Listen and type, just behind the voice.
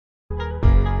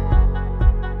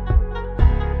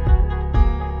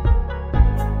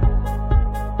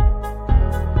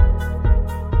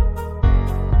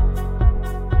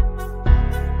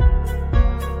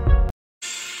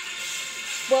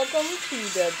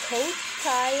the Coach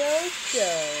Kyle Show.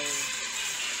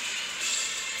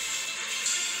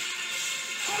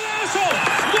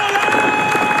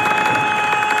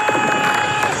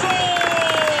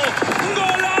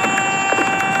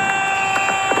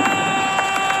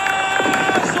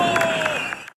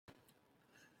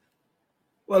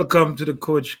 Welcome to the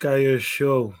Coach Kyle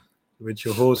Show with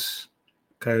your host,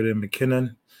 Kayode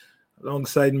Mckinnon.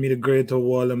 Alongside me, the great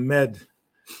Wall Ahmed.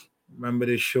 Remember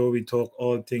this show, we talk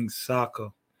all things soccer.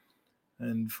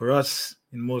 And for us,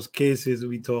 in most cases,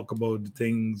 we talk about the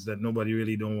things that nobody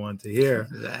really don't want to hear.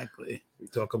 Exactly. We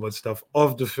talk about stuff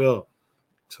off the field.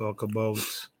 Talk about,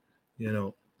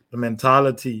 the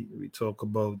mentality. We talk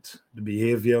about the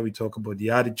behavior. We talk about the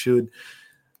attitude.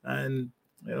 And,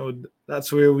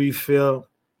 that's where we feel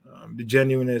the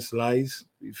genuineness lies.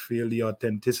 We feel the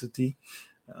authenticity.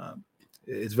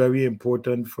 It's very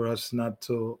important for us not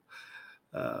to.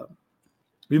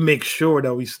 We make sure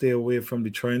that we stay away from the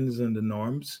trends and the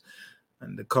norms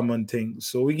and the common things.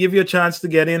 So we give you a chance to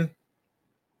get in.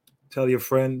 Tell your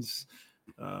friends.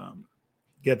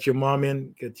 Get your mom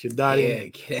in. Get your dad in. Yeah,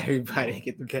 get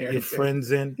everybody. Get your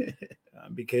friends in.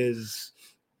 Because,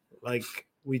 like,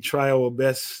 we try our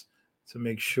best to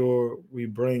make sure we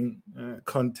bring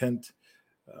content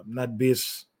not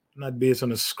based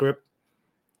on a script,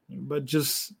 but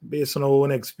just based on our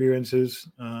own experiences,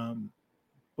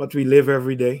 what we live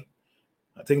every day.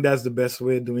 I think that's the best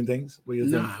way of doing things. What do you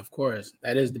think? Of course,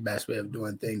 that is the best way of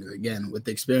doing things. Again, with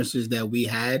the experiences that we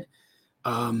had,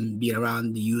 being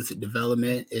around the youth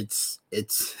development, it's a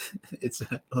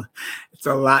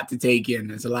lot to take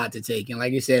in. It's a lot to take in.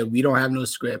 Like you said, we don't have no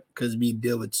script because we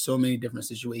deal with so many different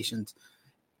situations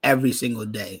every single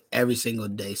day.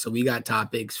 So we got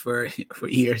topics for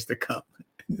years to come.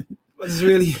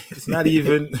 It's not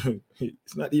even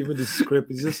the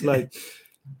script. It's just like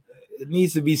it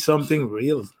needs to be something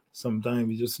real.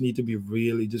 Sometimes you just need to be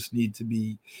real. You just need to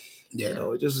be,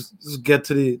 just get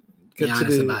to the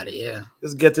about it, yeah.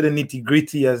 Just get to the nitty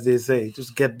gritty, as they say.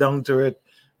 Just get down to it,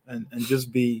 and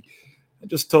just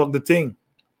talk the thing,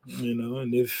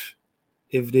 And if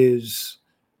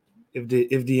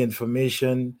the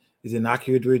information is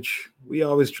inaccurate, which we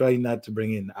always try not to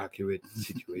bring in accurate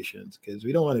situations because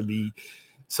we don't want to be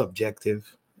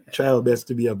subjective. Try our best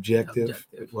to be objective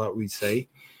with what we say,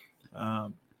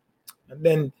 and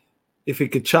then if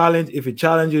it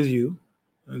challenges you,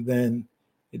 and then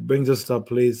it brings us to a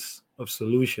place of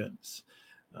solutions.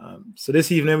 So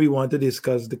this evening we want to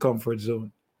discuss the comfort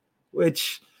zone,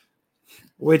 which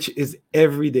is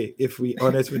every day. If we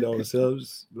honest with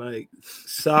ourselves, like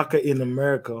soccer in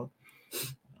America,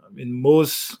 in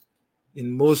most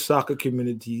soccer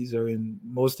communities or in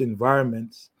most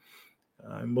environments,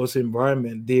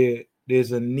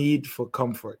 there's a need for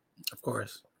comfort. Of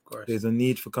course. There's a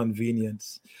need for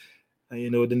convenience.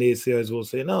 And the naysayers will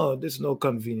say, no, there's no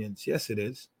convenience. Yes, it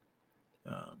is.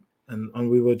 And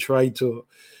we will try to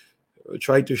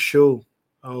show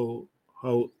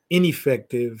how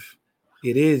ineffective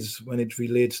it is when it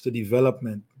relates to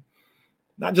development,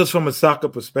 not just from a soccer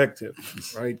perspective,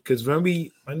 right? Because when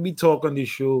we talk on this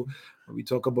show, when we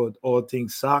talk about all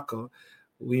things soccer,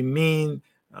 we mean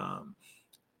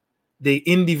the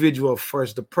individual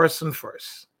first, the person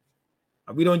first.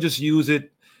 We don't just use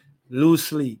it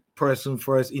loosely, person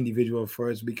first, individual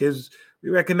first, because we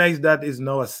recognize that is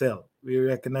now a cell. We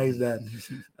recognize that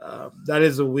that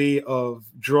is a way of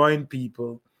drawing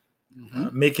people,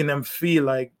 making them feel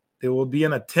like there will be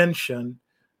an attention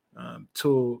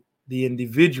to the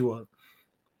individual.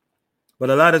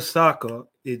 But a lot of soccer,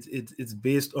 it's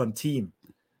based on team.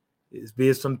 It's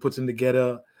based on putting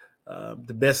together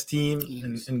the best team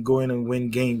and going and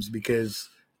win games, because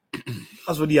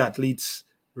that's what the athletes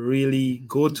really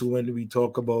go to when we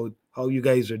talk about how you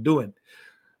guys are doing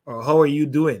or how are you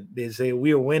doing. They say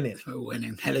we are winning. We're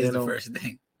winning. That is the first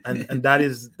thing. and that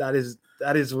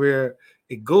is where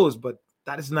it goes. But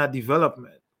that is not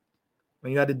development.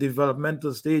 When you're at the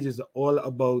developmental stage, it's all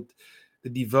about the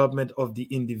development of the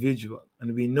individual.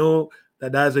 And we know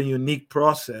that that's a unique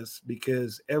process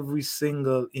because every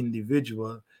single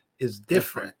individual is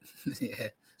different. Yeah.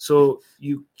 So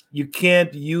you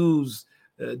can't use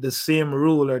the same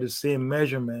rule or the same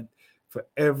measurement for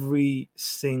every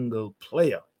single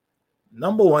player.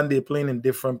 Number one, they're playing in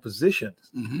different positions.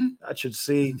 That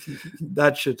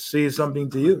should say something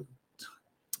to you.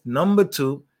 Number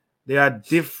two, there are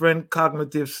different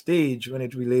cognitive stage when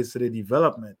it relates to the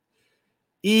development.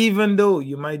 Even though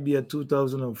you might be a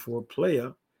 2004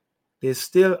 player, there's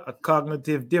still a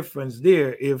cognitive difference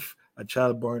there if a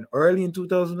child born early in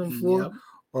 2004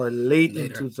 or late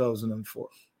in 2004.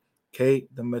 Okay,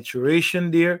 the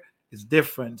maturation there is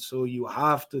different. So you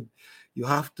have to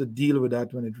deal with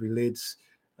that when it relates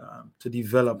to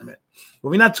development. But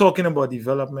we're not talking about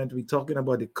development. We're talking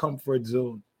about the comfort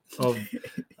zone of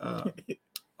uh,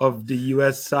 of the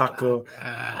U.S. soccer,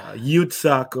 youth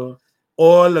soccer,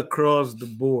 all across the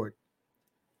board.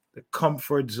 The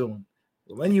comfort zone.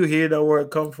 When you hear the word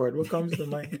comfort, what comes to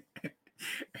mind?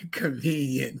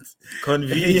 Convenience.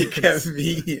 Convenience.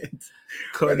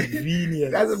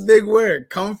 Convenience. That's a big word.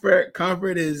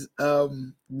 Comfort is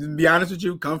to be honest with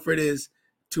you, comfort is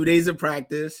 2 days of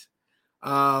practice. We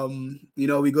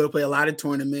go to play a lot of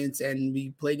tournaments and we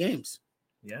play games.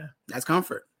 Yeah. That's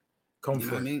comfort. Comfort.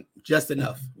 You know what I mean? Just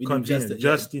enough.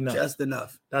 Just enough. Just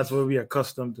enough. That's what we're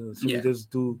accustomed to. So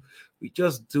we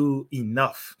just do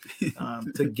enough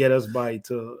to get us by,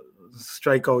 to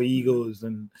strike our egos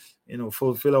and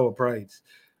fulfill our prides.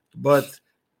 But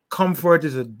comfort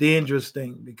is a dangerous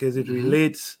thing because it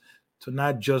relates to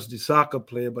not just the soccer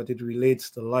player, but it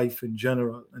relates to life in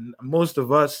general. And most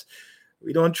of us,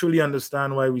 we don't truly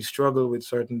understand why we struggle with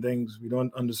certain things. We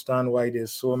don't understand why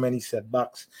there's so many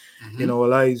setbacks in our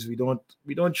lives. We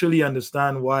don't truly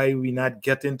understand why we're not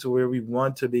getting to where we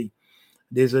want to be.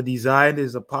 There's a desire,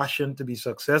 there's a passion to be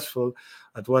successful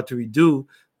at what we do.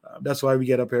 That's why we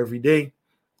get up every day.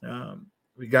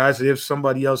 Regardless if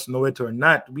somebody else know it or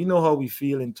not, we know how we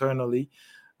feel internally.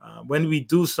 When we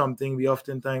do something, we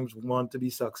oftentimes want to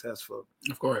be successful.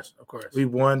 Of course.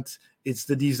 It's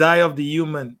the desire of the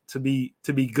human to be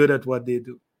good at what they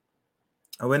do.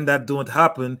 And when that don't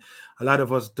happen, a lot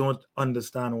of us don't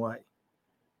understand why.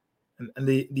 And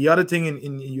the other thing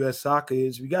in US soccer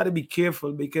is we got to be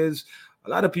careful because a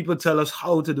lot of people tell us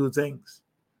how to do things.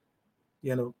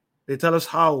 They tell us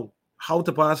how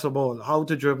to pass a ball, how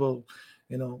to dribble,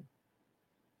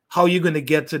 how you're going to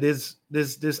get to this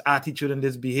attitude and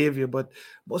this behavior. But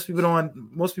most people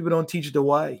don't teach the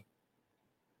why.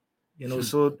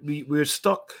 So we're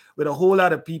stuck with a whole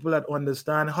lot of people that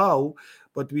understand how,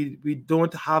 but we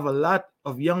don't have a lot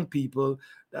of young people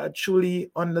that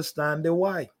truly understand the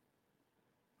why.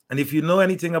 And if you know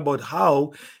anything about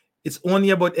how, it's only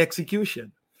about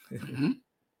execution.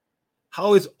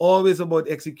 How is always about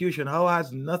execution. How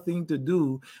has nothing to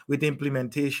do with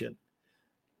implementation.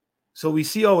 So we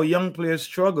see our young players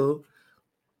struggle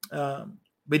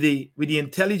with the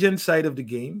intelligence side of the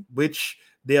game, which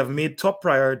they have made top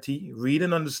priority, read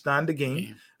and understand the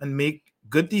game and make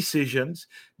good decisions,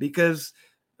 because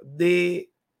they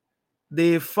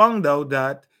found out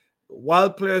that while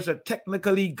players are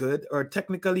technically good or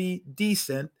technically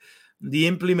decent, the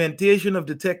implementation of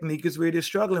the technique is where they're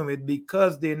struggling with,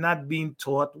 because they're not being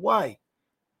taught why.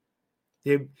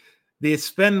 They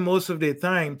spend most of their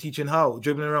time teaching how,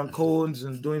 dribbling around cones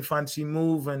and doing fancy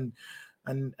move, and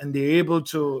they're able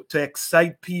to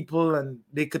excite people, and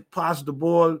they could pass the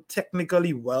ball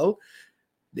technically well.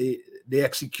 The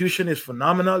execution is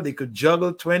phenomenal. They could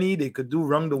juggle 20. They could do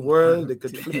run the world. They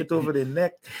could flip it over their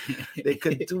neck. They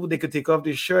could take off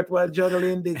their shirt while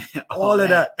juggling. All of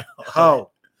that. How?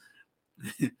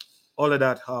 All of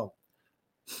that. How?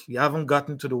 We haven't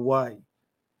gotten to the why.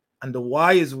 And the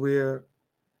why is where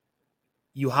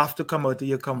you have to come out of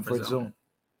your comfort zone.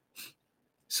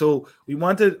 So we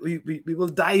will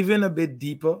dive in a bit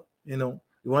deeper. We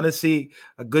want to say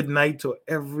a good night to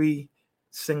every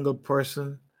single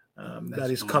person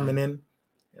that is coming in.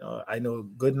 I know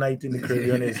good night in the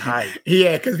Caribbean is high.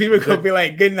 Yeah, because people could be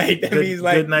like, good night. That means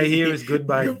like good night here is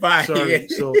goodbye. Goodbye. Sorry. Yeah.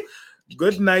 So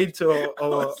good night to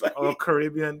our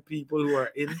Caribbean people who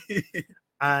are in,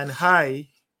 and hi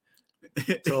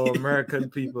to American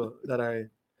people that are in.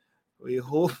 We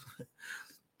hope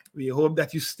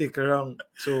that you stick around.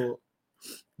 So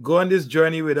go on this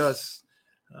journey with us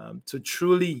to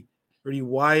truly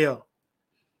rewire.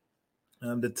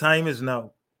 The time is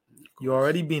now. You've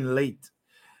already been late.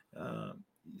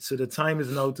 So the time is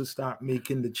now to start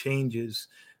making the changes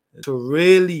to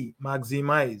really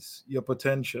maximize your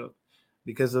potential.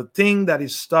 Because the thing that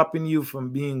is stopping you from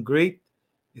being great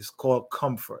is called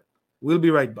comfort. We'll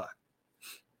be right back.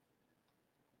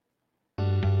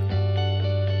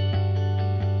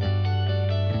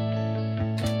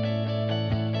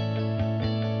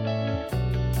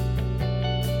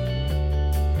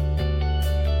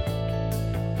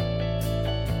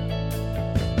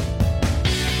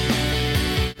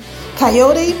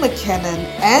 Kayode Mckinnon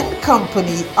and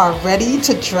Company are ready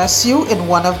to dress you in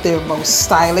one of their most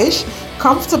stylish,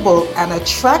 comfortable, and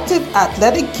attractive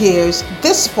athletic gears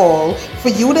this fall for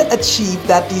you to achieve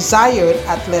that desired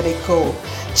athletic goal.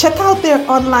 Check out their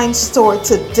online store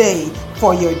today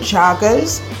for your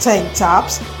joggers, tank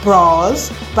tops, bras,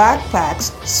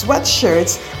 backpacks,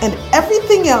 sweatshirts, and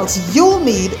everything else you'll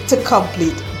need to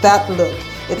complete that look.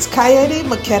 It's Kayode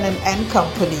Mckinnon and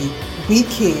Company. We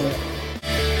care.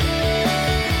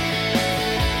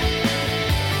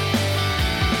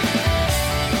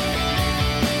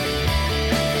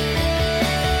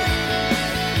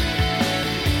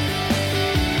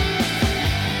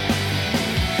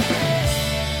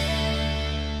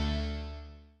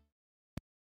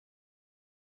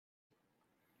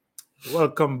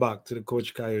 Welcome back to the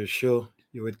Coach Kayode Show.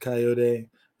 You're with Kayode,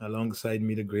 alongside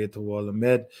me, the great Wall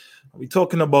Ahmed. We're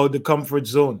talking about the comfort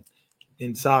zone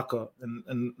in soccer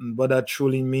and what that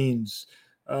truly means.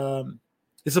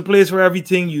 It's a place where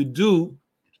everything you do,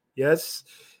 yes,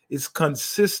 is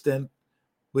consistent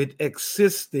with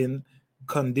existing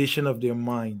condition of their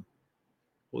mind.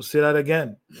 We'll say that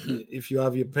again. If you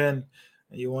have your pen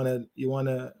and you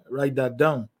wanna write that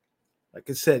down. Like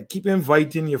I said, keep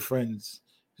inviting your friends.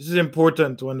 This is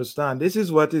important to understand. This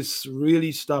is what is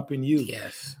really stopping you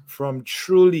from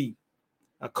truly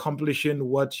accomplishing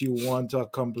what you want to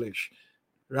accomplish.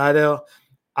 Either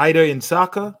in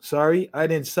soccer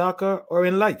or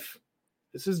in life.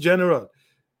 This is general.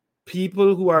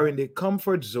 People who are in the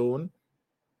comfort zone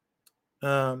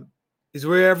is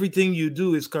where everything you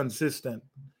do is consistent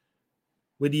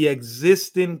with the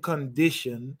existing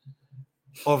condition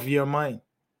of your mind.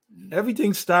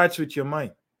 Everything starts with your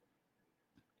mind.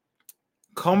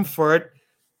 Comfort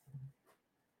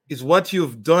is what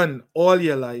you've done all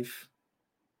your life,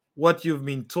 what you've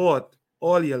been taught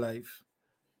all your life,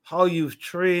 how you've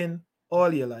trained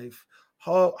all your life,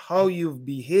 how you've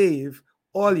behaved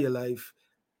all your life.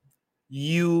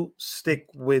 You stick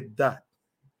with that.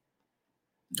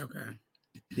 Okay.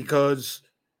 Because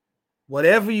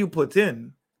whatever you put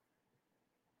in,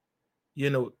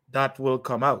 that will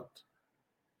come out.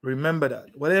 Remember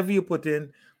that. Whatever you put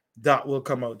in, that will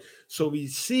come out. So we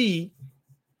see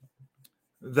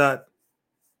that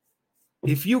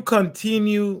if you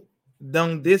continue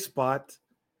down this path,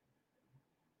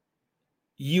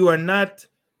 you are not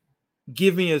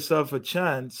giving yourself a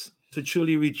chance to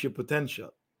truly reach your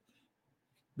potential,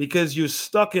 because you're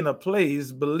stuck in a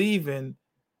place believing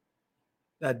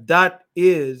that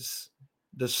is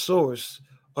the source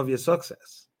of your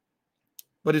success.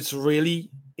 But it's really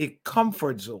a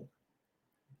comfort zone.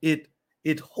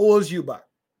 It holds you back.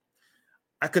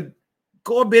 I could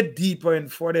go a bit deeper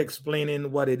and further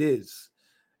explaining what it is.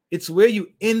 It's where you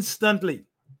instantly,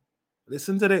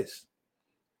 listen to this,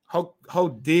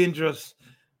 how dangerous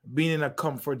being in a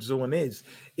comfort zone is.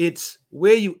 It's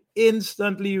where you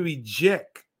instantly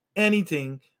reject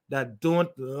anything that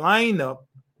don't line up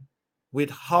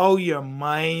with how your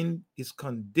mind is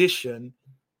conditioned,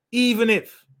 even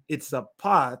if it's a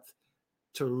path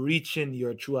to reaching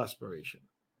your true aspiration.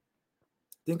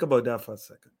 Think about that for a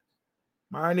second.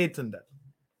 Marinate in that.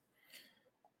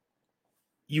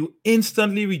 You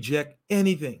instantly reject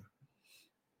anything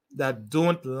that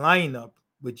don't line up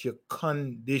with your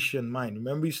conditioned mind.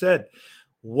 Remember, we said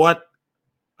what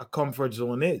a comfort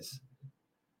zone is.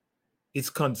 It's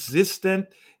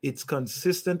consistent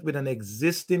with an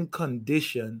existing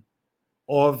condition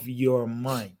of your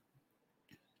mind.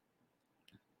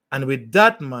 And with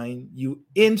that mind, you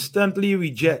instantly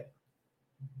reject.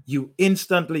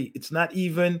 It's not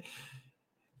even,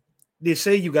 they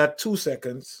say you got 2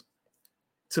 seconds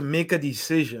to make a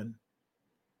decision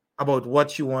about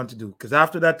what you want to do. Because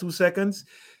after that 2 seconds,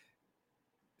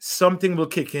 something will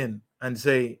kick in and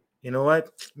say, you know what?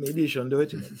 Maybe you shouldn't do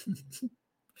it.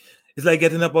 It's like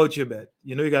getting up out your bed.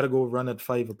 You got to go run at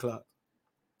 5 o'clock.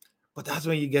 But that's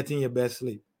when you get in your best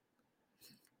sleep.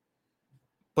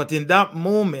 But in that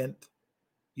moment,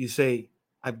 you say,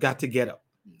 I've got to get up.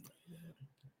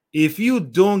 If you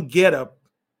don't get up,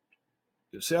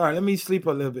 you say, all right, let me sleep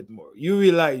a little bit more. You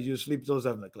realize you sleep till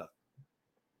 7 o'clock.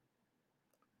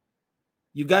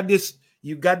 You got this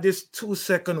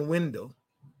 2-second window,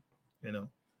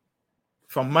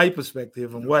 from my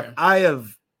perspective and what I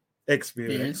have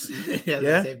experienced.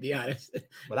 Be honest.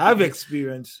 What I've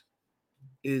experienced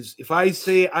is if I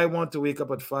say I want to wake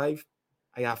up at 5,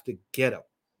 I have to get up.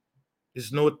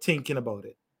 There's no thinking about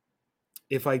it.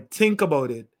 If I think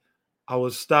about it, I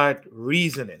will start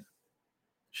reasoning.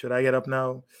 Should I get up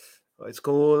now? Oh, it's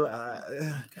cold.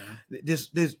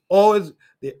 There's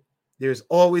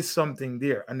always something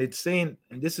there. And it's saying,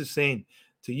 and this is saying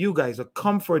to you guys, a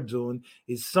comfort zone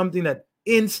is something that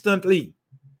instantly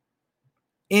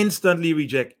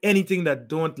reject anything that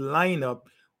don't line up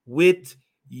with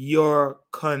your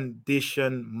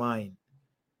conditioned mind.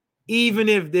 Even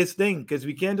if this thing, because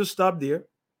we can't just stop there,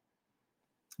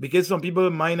 because some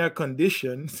people's mind are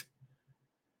conditioned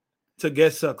to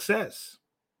get success.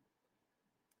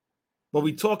 But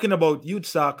we're talking about youth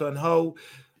soccer and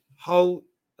how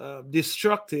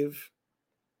destructive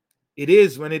it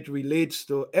is when it relates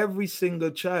to every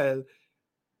single child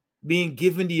being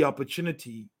given the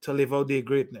opportunity to live out their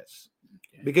greatness.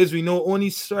 Okay. Because we know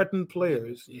only certain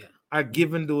players are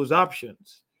given those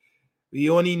options.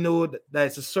 We only know that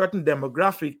it's a certain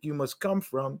demographic you must come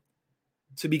from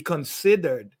to be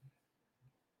considered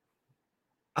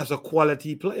as a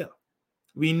quality player.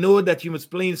 We know that you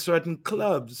must play in certain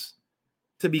clubs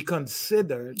to be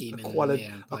considered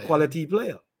a quality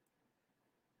player.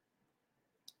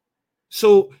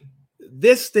 So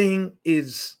this thing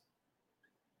is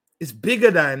bigger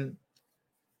than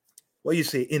what you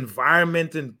say,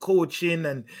 environment and coaching,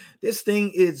 and this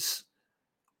thing it's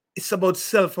about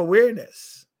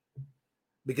self-awareness.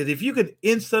 Because if you could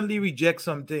instantly reject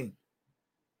something,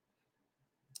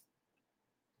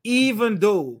 even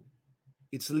though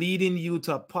it's leading you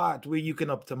to a path where you can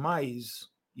optimize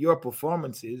your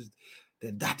performances,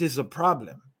 then that is a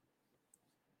problem.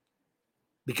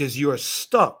 Because you're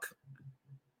stuck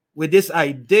with this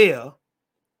idea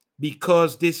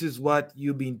because this is what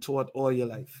you've been taught all your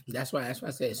life. That's why I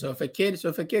say. So if a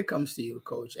kid comes to you,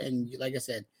 coach, and like I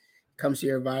said, comes to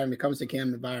your environment, comes to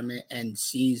camp environment and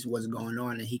sees what's going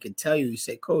on, and he can tell you,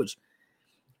 say, coach,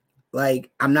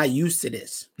 like, I'm not used to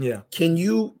this. Yeah. Can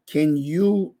you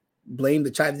blame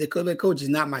the child? Because, coach, it's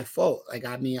not my fault. Like,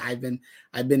 I mean, I've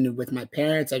been with my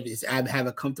parents. I have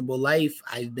a comfortable life.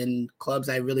 I've been clubs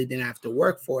I really didn't have to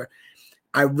work for.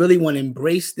 I really want to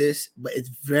embrace this, but it's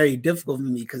very difficult for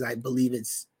me because I believe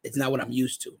it's not what I'm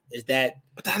used to. But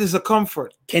that is a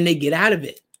comfort. Can they get out of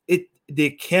it? They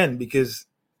can, because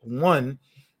one,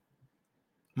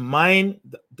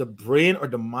 the brain or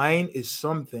the mind is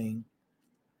something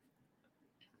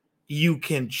you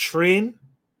can train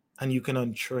and you can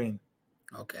untrain.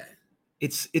 Okay.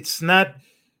 It's not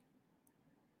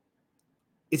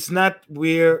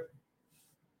where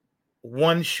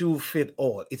one shoe fit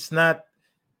all. It's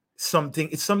something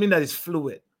that is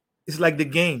fluid. It's like the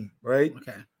game, right?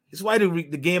 Okay. It's why the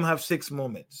game have 6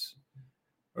 moments,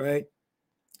 right?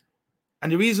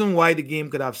 And the reason why the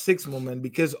game could have 6 moments,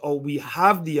 because we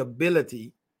have the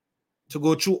ability to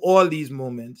go through all these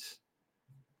moments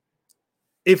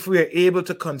if we are able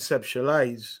to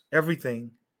conceptualize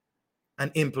everything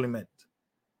and implement,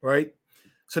 right?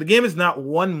 So the game is not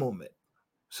one moment.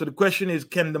 So the question is,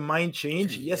 can the mind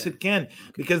change? Yes, it can,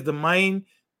 because the mind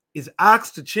is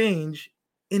asked to change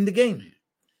in the game,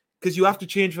 because you have to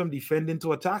change from defending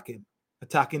to attacking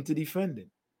to defending.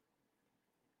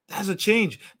 That's a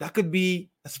change. That could be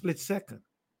a split second.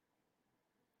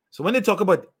 So when they talk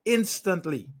about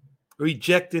instantly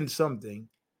rejecting something,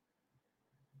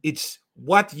 it's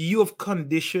what you have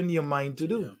conditioned your mind to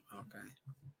do. Yeah, okay.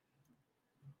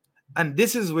 And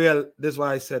this is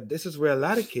why I said this is where a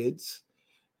lot of kids,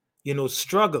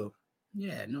 struggle.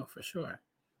 Yeah, no, for sure.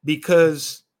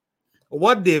 Because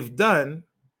what they've done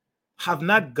have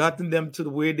not gotten them to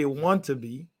where they want to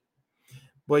be,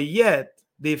 but yet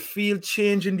they feel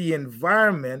changing the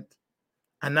environment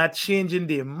and not changing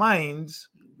their minds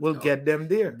will get them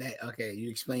there. Okay, you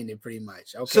explained it pretty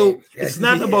much. Okay. So it's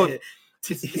not about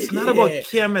it's not about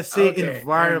KMSA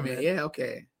environment. Yeah,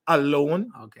 okay.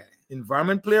 Alone. Okay.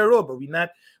 Environment play a role, but we're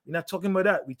not talking about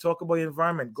that. We talk about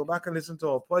environment. Go back and listen to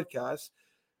our podcast.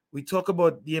 We talk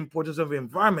about the importance of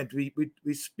environment.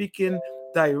 We're speaking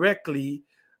directly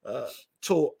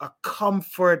to a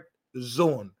comfort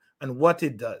zone and what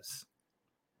it does.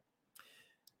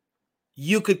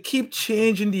 You could keep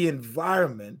changing the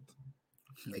environment,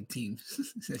 like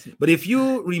teams, but if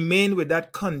you remain with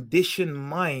that conditioned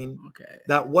mind,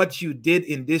 that what you did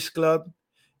in this club,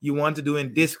 you want to do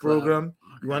in this program,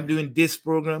 you want to do in this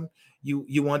program,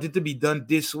 you want it to be done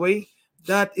this way,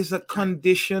 that is a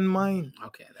conditioned mind.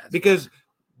 Okay, that's because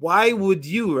why would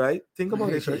you, right? Think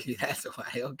about this, right? That's why.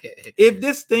 Okay. If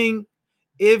this thing,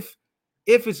 if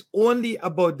it's only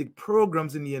about the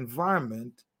programs in the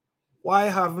environment, why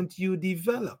haven't you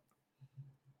developed?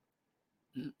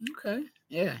 Okay.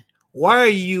 Yeah. Why are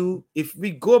you, if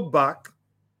we go back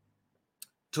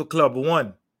to club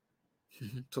 1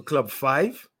 to club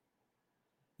 5,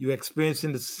 you're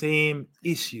experiencing the same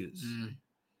issues.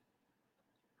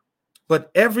 But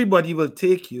everybody will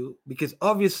take you because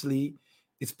obviously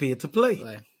it's pay to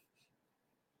play.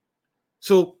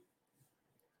 So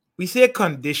we say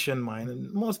conditioned mind,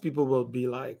 and most people will be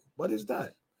like, what is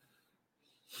that?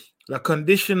 The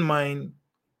conditioned mind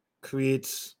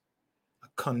creates a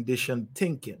conditioned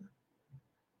thinking,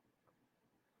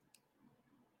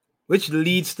 which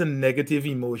leads to negative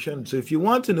emotion. So if you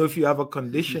want to know if you have a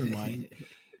conditioned mind,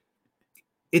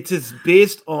 it is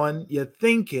based on your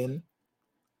thinking,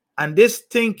 and this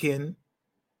thinking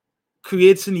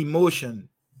creates an emotion.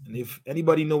 And if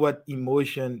anybody know what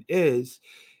emotion is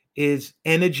is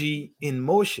energy in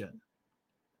motion.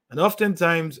 And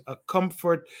oftentimes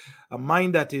a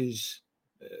mind that is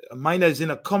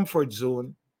in a comfort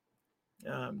zone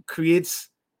creates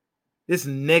this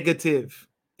negative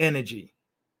energy,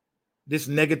 this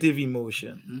negative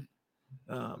emotion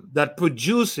that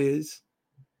produces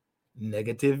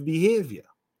negative behavior,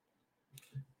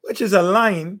 which is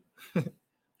aligned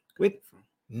with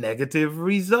negative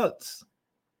results.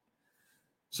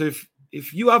 So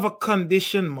if you have a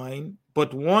conditioned mind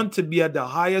but want to be at the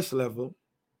highest level,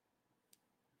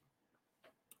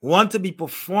 want to be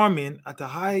performing at the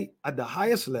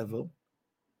highest level,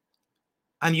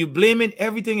 and you blaming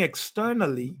everything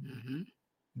externally,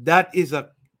 that is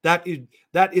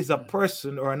a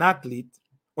person or an athlete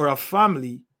or a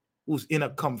family who's in a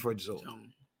comfort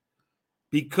zone,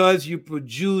 because you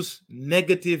produce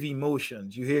negative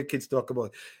emotions. You hear kids talk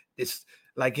about this,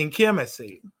 like in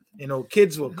KMSA,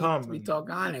 kids will come. We talk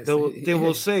honest. They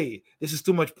will say, this is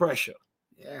too much pressure.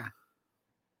 Yeah.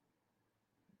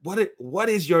 What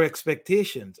is your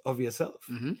expectations of yourself?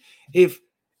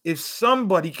 If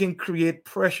somebody can create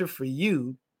pressure for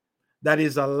you that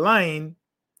is aligned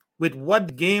with what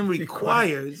the game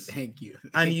requires, thank you,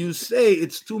 and you say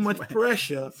it's too much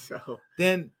pressure,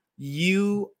 then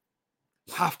you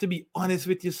have to be honest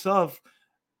with yourself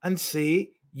and say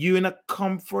you're in a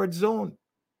comfort zone.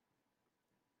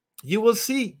 You will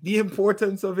see the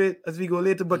importance of it as we go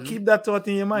later, but keep that thought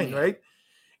in your mind, right?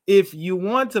 If you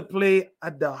want to play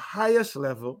at the highest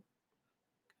level,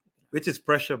 which is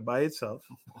pressure by itself,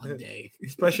 one day,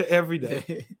 it's pressure every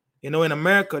day. In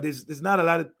America, there's not a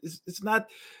lot of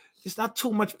it's not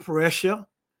too much pressure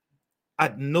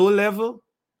at no level,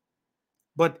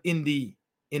 but in the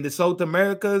South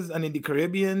Americas and in the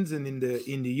Caribbeans and in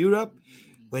the Europe,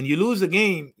 when you lose a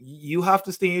game, you have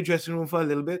to stay in your dressing room for a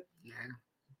little bit.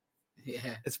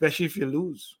 Yeah. Especially if you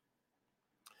lose.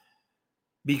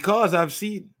 Because I've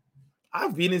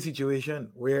been in a situation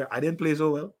where I didn't play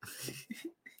so well,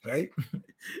 right?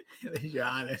 You're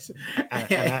honest.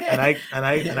 and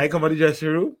I come out of the dressing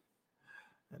room,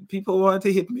 and people want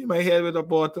to hit me in my head with a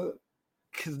bottle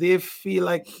because they feel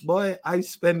like, boy, I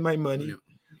spend my money.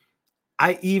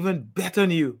 I even bet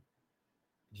on you.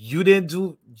 You didn't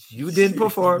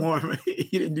perform.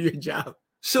 You didn't do your job.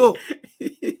 So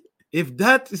if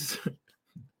that is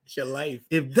your life,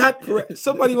 if that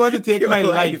somebody want to take my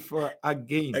life for a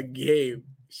game,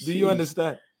 do you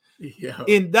understand? Yeah.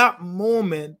 In that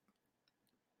moment,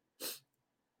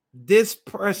 this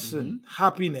person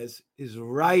happiness is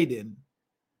riding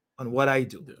on what I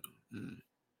do.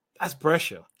 That's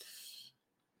pressure.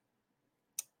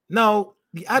 Now,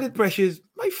 the added pressure is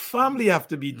my family have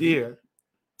to be there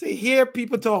to hear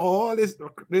people talk all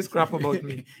this crap about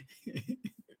me.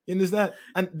 You understand?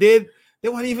 And they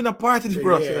weren't even a part of the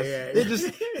process.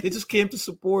 They just came to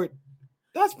support.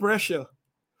 That's pressure.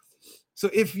 So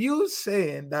if you're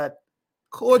saying that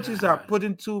coaches are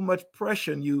putting too much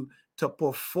pressure on you to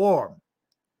perform,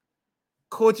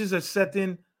 coaches are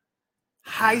setting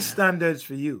high standards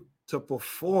for you to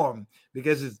perform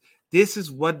because this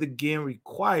is what the game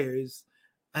requires,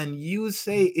 and you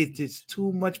say it is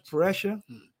too much pressure,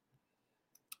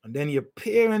 and then your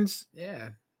parents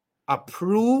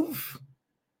approve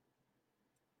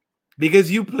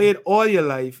because you played all your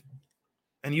life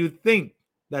and you think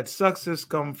that success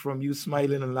comes from you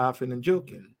smiling and laughing and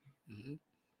joking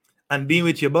and being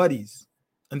with your buddies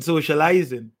and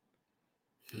socializing.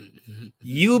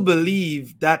 You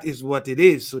believe that is what it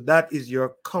is, so that is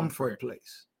your comfort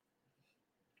place.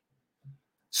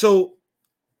 So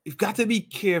you've got to be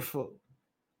careful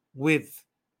with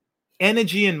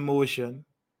energy and motion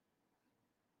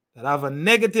that have a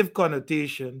negative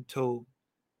connotation to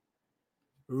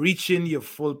reaching your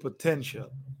full potential.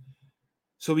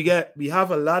 So we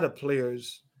have a lot of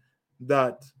players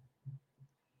that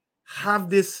have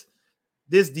this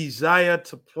desire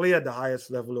to play at the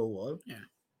highest level overall,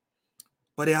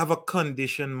 but they have a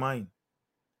conditioned mind.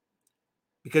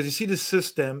 Because you see, the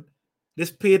system,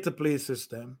 this pay-to-play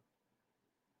system,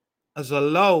 has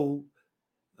allowed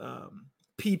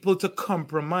people to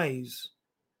compromise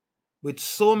with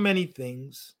so many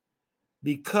things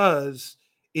because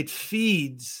it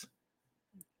feeds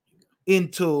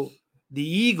into the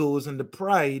egos and the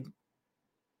pride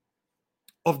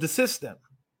of the system.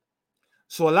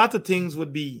 So a lot of things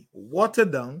would be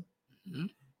watered down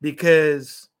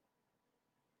because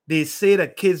they say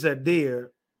that kids are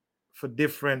there for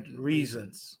different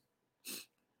reasons.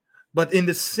 But in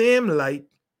the same light,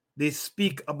 they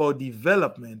speak about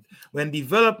development, when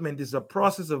development is a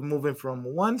process of moving from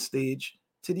one stage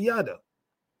to the other.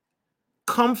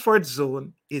 Comfort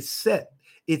zone is set.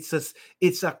 It's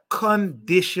a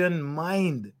conditioned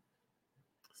mind.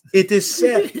 It is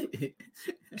set.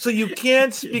 So you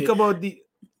can't speak about the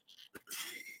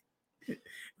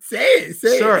say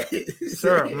sir, it.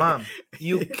 sir, ma'am.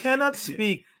 You cannot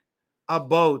speak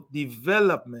about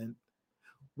development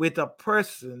with a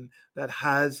person that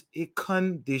has a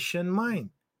conditioned mind.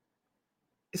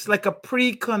 It's like a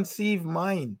preconceived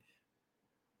mind.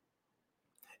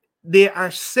 They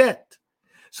are set.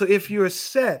 So if you're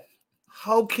set,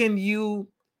 how can you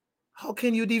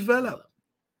develop?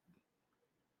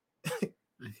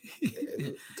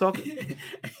 Talk.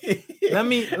 Let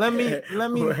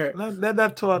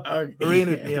that thought reign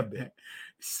with me a bit.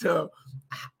 So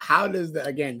how does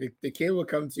the kid will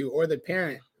come to you, or the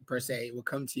parent per se will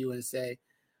come to you and say,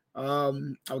 okay,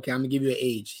 I'm gonna give you an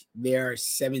age. They're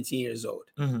 17 years old.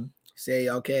 Mm-hmm. Say,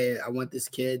 okay, I want this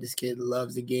kid. This kid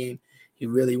loves the game. He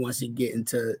really wants to get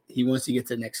to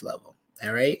the next level.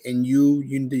 All right. And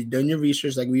you've done your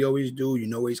research like we always do. You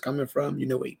know where he's coming from. You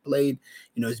know where he played.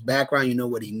 You know his background. You know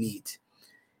what he needs.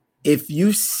 If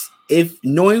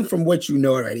knowing from what you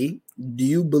know already, do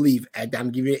you believe,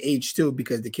 I'm giving you age too,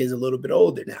 because the kid's a little bit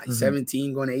older now. He's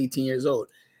 17 going to 18 years old.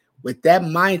 With that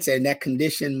mindset and that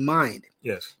conditioned mind,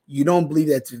 yes, you don't believe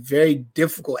that's very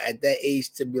difficult at that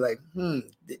age to be like,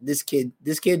 this kid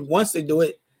wants to do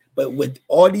it, but with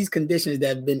all these conditions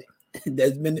that's been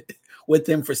with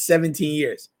him for 17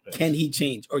 years, yes, can he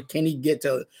change, or can he get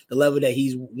to the level that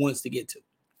he wants to get to?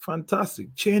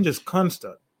 Fantastic. Change is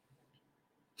constant.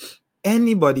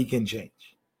 Anybody can change.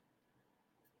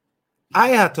 I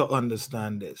had to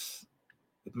understand this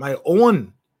with my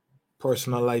own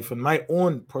personal life and my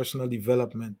own personal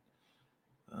development.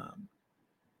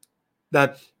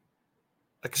 That,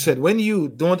 like I said, when you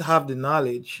don't have the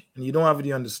knowledge and you don't have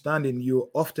the understanding, you're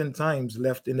oftentimes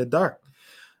left in the dark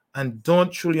and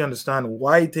don't truly understand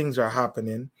why things are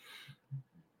happening.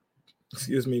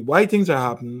 Why things are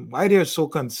happening, why they're so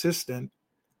consistent,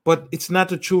 but it's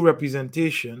not a true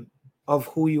representation of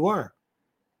who you are.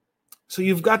 So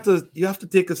you have to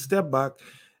take a step back,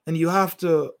 and you have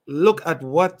to look at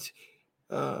what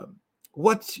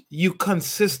you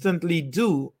consistently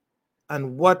do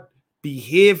and what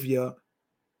behavior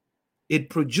it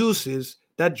produces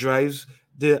that drives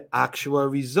the actual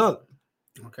result.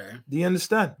 Okay. Do you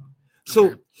understand?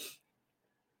 So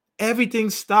everything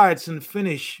starts and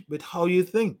finishes with how you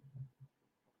think.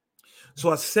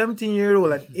 So a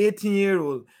 17-year-old, an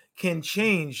 18-year-old can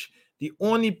change. The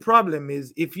only problem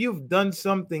is if you've done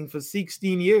something for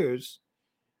 16 years,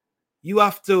 you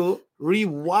have to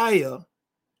rewire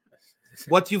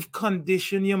what you've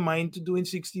conditioned your mind to do in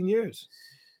 16 years.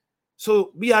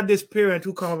 So we had this parent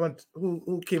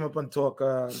who came up and talk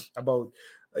about,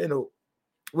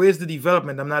 where's the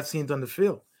development? I'm not seeing it on the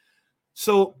field.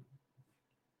 So,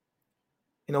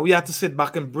 we have to sit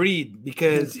back and breathe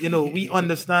because, we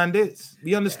understand this.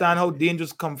 We understand how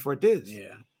dangerous comfort is.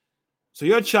 Yeah. So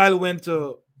your child went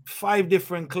to 5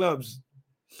 different clubs,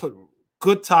 put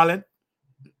good talent,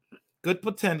 good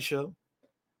potential,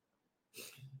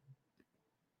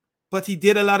 but he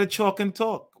did a lot of chalk and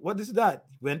talk. What is that?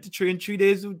 Went to train 3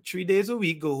 days a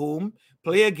week, go home,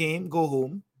 play a game, go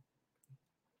home.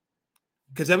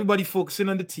 Because everybody focusing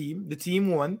on the team. The team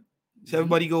won. So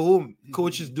everybody go home.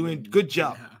 Coach is doing good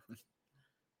job.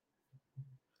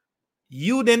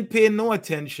 You didn't pay no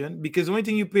attention because the only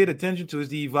thing you paid attention to is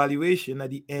the evaluation at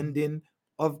the ending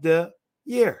of the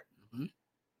year. Mm-hmm.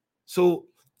 So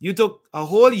you took a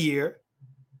whole year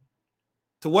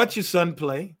to watch your son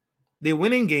play. They're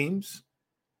winning games,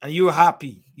 and you were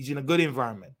happy. He's in a good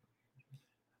environment.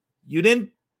 You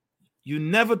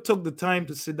never took the time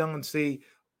to sit down and say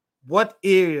what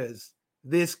areas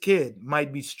this kid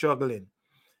might be struggling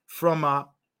from a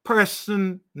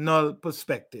personal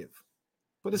perspective.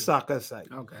 Put the soccer aside.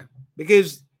 Okay.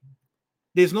 Because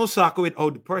there's no soccer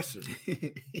without the person.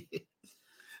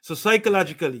 So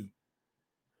psychologically,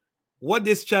 what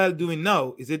this child doing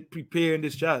now, is it preparing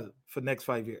this child for the next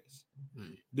 5 years?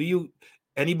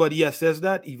 Anybody assess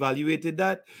that, evaluated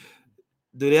that?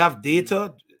 Do they have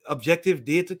data, objective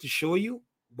data to show you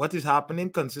what is happening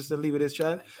consistently with this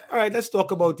child? All right, let's talk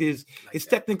about his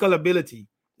technical ability.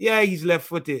 Yeah, he's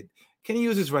left-footed. Can he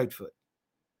use his right foot?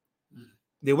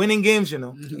 They're winning games,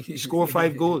 He scored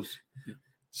 5 goals.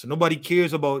 So nobody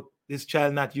cares about this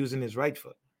child not using his right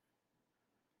foot.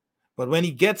 But when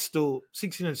he gets to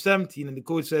 16 and 17 and the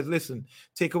coach says, listen,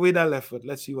 take away that left foot,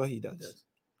 let's see what he does.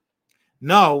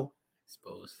 Now,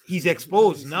 he's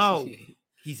exposed. Now,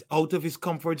 he's out of his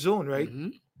comfort zone, right? Mm-hmm.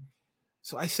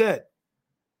 So I said,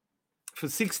 for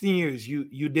 16 years,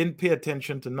 you didn't pay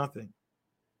attention to nothing.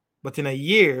 But in a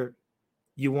year,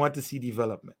 you want to see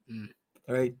development,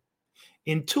 right?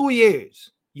 In 2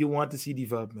 years, you want to see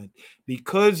development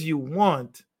because you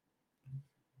want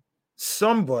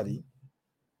somebody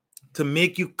to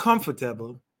make you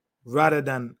comfortable rather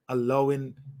than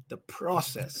allowing the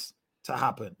process to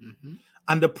happen. Mm-hmm.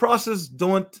 And the process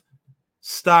don't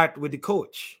start with the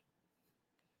coach.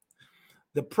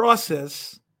 The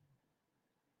process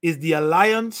is the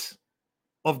alliance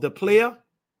of the player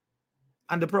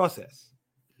and the process.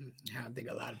 I think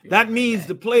a lot of people That like means that.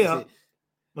 the player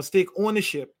must take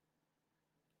ownership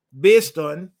based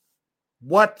on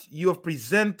what you have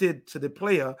presented to the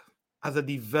player as a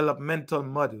developmental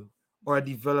model or a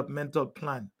developmental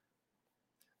plan.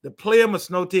 The player must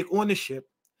now take ownership,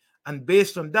 and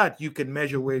based on that, you can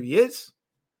measure where he is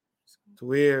to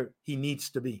where he needs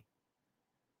to be.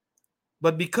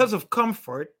 But because of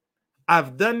comfort,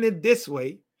 I've done it this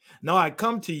way. Now I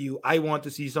come to you, I want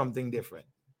to see something different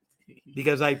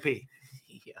because I pay.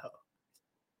 Yo.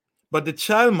 But the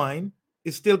child mind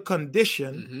is still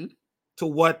conditioned Mm-hmm. to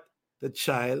what the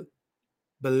child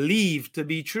believed to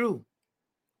be true.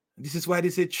 This is why they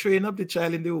say train up the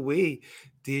child in the way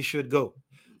they should go.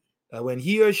 When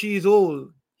he or she is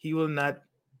old, he will not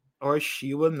or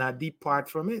she will not depart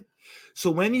from it. So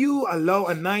when you allow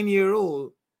a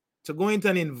 9-year-old to go into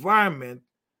an environment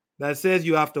that says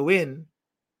you have to win,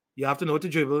 you have to know how to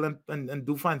dribble and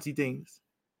do fancy things,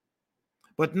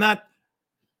 but not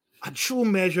a true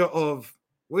measure of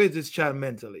where is this child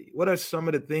mentally? What are some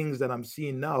of the things that I'm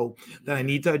seeing now that I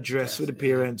need to address with the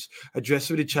parents, address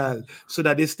with the child, so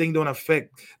that this thing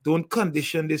don't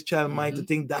condition this child mind to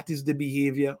think that is the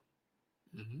behavior.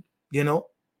 Mm-hmm. You know,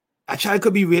 a child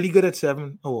could be really good at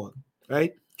 7 or what,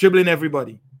 right? Dribbling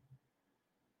everybody.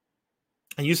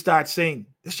 And you start saying,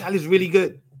 this child is really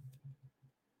good.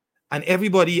 And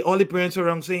everybody, all the parents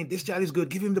around saying, this child is good.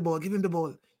 Give him the ball, give him the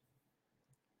ball.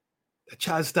 The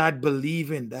child start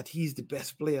believing that he's the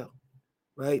best player,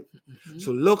 right? Mm-hmm.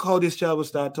 So look how this child will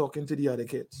start talking to the other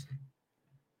kids.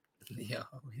 Yo,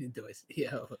 we do it.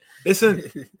 Yo. Listen,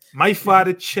 my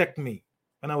father checked me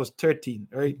when I was 13,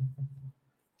 right?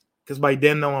 Because by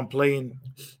then now I'm playing,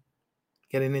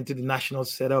 getting into the national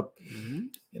setup. Mm-hmm.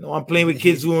 You know, I'm playing with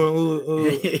kids who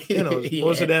you know,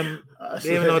 most of Yeah. them,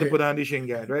 they even know how to put on the shin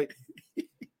guard, right?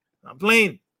 I'm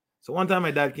playing. So one time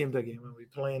my dad came to a game and we were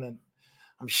playing and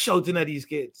I'm shouting at these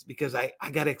kids because I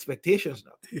got expectations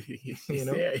now. You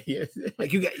know? Yes.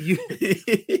 Like you.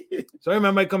 So I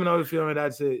remember coming out of the field and my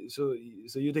dad said, so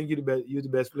you think you're the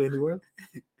best player in the world?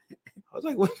 I was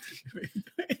like, what?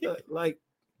 Like,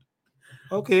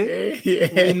 okay.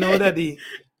 Yeah. We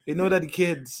know that the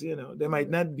kids, you know, they might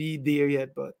not be there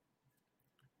yet, but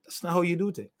that's not how you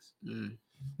do things. Mm.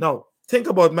 Now, think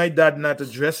about my dad not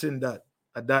addressing that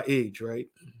at that age, right?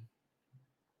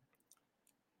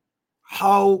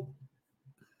 How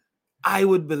I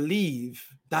would believe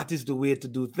that is the way to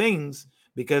do things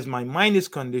because my mind is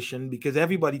conditioned because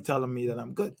everybody telling me that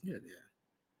I'm good. Yeah.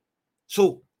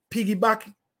 So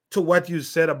piggyback to what you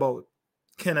said about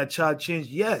can a child change?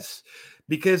 Yes,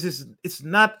 because it's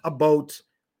not about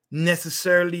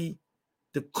necessarily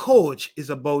the coach, is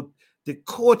about the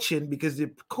coaching because the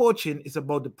coaching is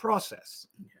about the process,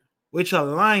 which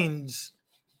aligns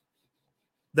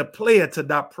the player to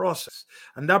that process.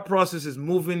 And that process is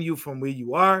moving you from where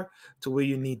you are to where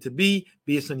you need to be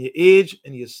based on your age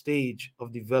and your stage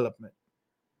of development,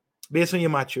 based on your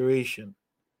maturation,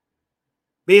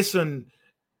 based on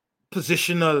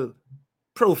positional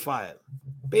profile,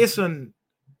 based on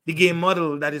the game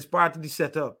model that is part of the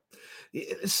setup.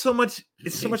 It's so much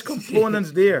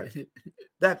components there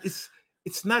that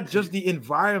it's not just the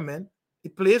environment.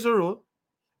 It plays a role.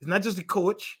 It's not just the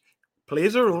coach,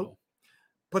 plays a role.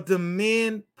 But the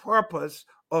main purpose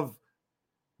of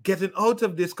getting out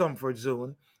of this comfort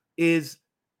zone is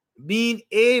being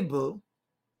able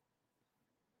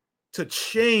to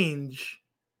change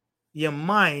your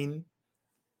mind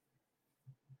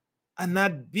and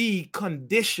not be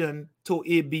conditioned to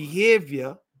a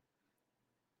behavior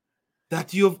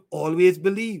that you've always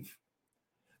believed.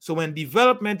 So when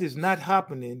development is not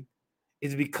happening,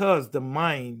 it's because the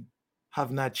mind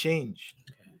have not changed.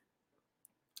 Okay.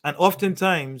 And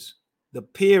oftentimes the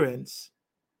parents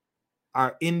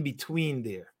are in between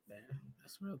there. Yeah,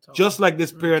 that's real talk. Just like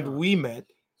this parent we met,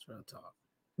 that's real talk.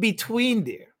 Between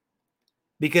there.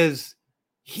 Because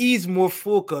he's more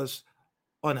focused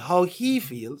on how he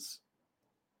feels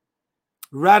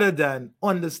rather than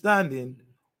understanding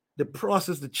the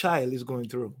process the child is going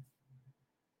through.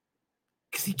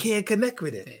 Because he can't connect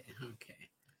with it. Okay.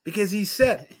 Because he's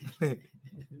set.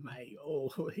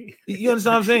 You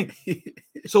understand what I'm saying?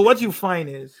 So what you find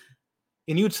is,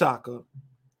 in youth soccer,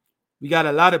 we got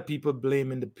a lot of people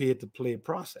blaming the pay-to-play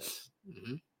process.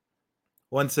 Mm-hmm.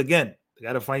 Once again, they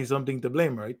got to find something to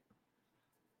blame, right?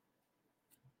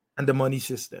 and the money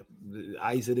system.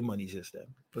 I say the money system,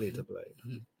 play to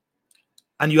play.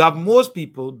 And you have most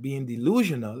people being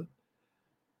delusional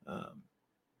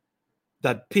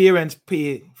that parents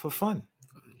pay for fun.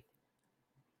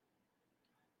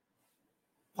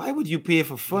 Why would you pay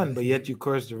for fun, but yet you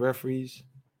curse the referees?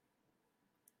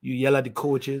 You yell at the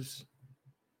coaches.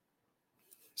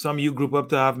 Some of you group up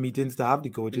to have meetings to have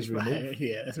the coaches removed.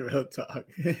 Yeah, that's real talk.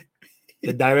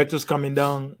 The director's coming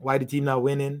down. Why the team not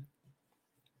winning?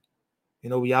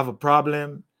 We have a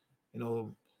problem.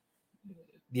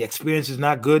 The experience is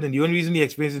not good. And the only reason the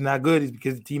experience is not good is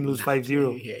because the team lose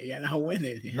 5-0. Yeah, not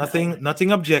winning.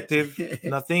 Nothing objective.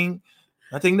 nothing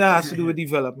that has to do with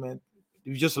development.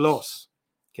 You just lost.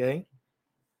 Okay?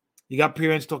 You got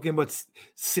parents talking about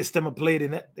system of play.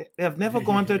 They have never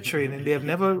gone to a training. They have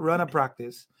never run a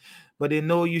practice. But they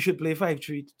know you should play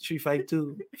 5-3,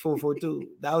 3-5-2, 4-4-2.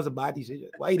 That was a bad decision.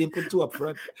 Why you didn't put 2 up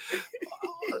front?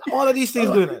 All of these things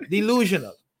doing that.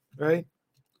 Delusional, right?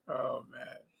 Oh, man.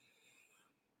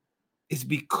 It's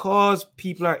because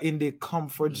people are in their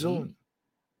comfort zone.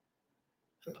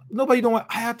 Nobody don't want.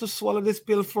 I had to swallow this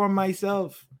pill for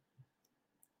myself.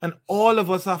 And all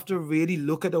of us have to really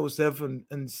look at ourselves and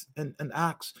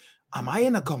ask, am I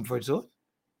in a comfort zone?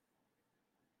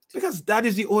 Because that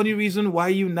is the only reason why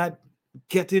you're not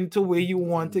getting to where you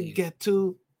want to get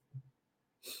to.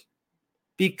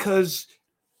 Because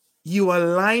you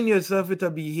align yourself with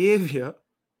a behavior,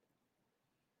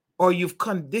 or you've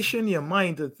conditioned your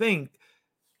mind to think,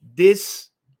 this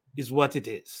is what it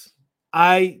is.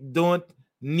 I don't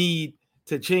need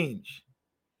to change.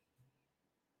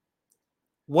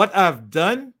 What I've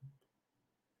done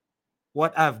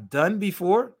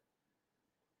before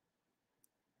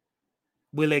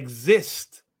will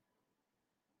exist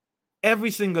every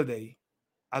single day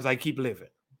as I keep living.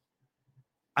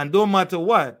 And no matter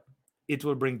what, it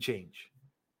will bring change.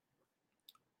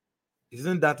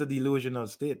 Isn't that a delusional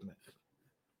statement?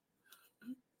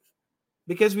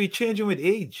 Because we're changing with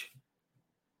age.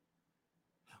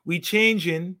 We're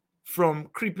changing from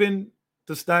creeping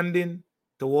to standing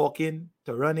to walking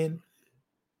to running.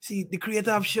 See, the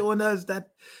Creator have shown us that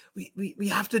we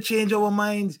have to change our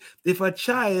minds. If a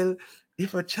child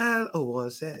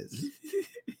says,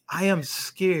 I am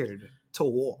scared to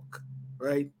walk,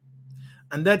 right?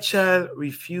 And that child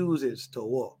refuses to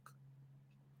walk.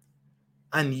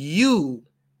 And you,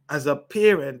 as a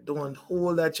parent, don't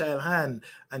hold that child's hand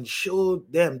and show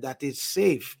them that it's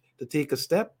safe to take a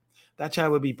step, that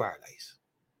child will be paralyzed.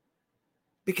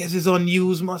 Because it's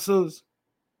unused muscles.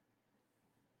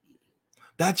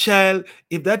 That child,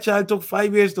 if that child took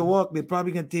 5 years to walk, they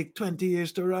probably can take 20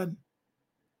 years to run.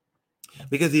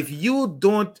 Because if you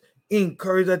don't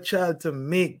encourage a child to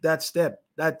make that step,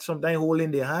 that sometimes holding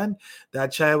their hand,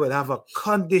 that child will have a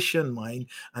conditioned mind,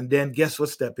 and then guess what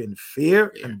step in?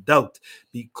 Fear and doubt.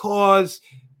 Because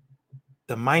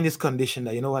the mind is conditioned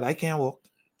that, you know what, I can't walk.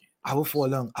 I will fall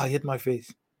down. I'll hit my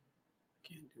face.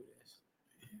 Can't do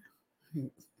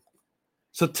this.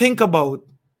 So think about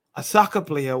a soccer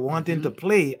player wanting to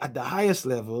play at the highest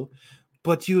level,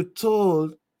 but you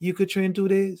told you could train 2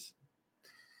 days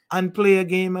and play a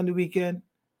game on the weekend,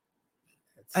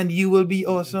 and you will be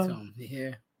awesome.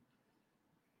 Yeah.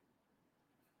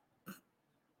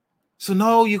 So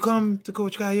now you come to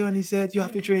Coach Kayode and he said you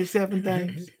have to train 7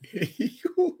 times.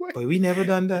 But we never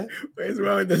done that. What's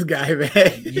wrong with this guy,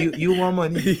 man? You want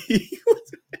money.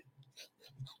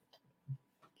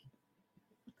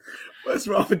 What's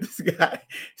wrong with this guy?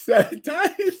 7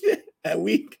 times a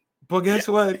week. But guess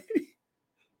what?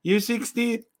 You're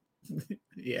 16.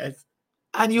 Yes.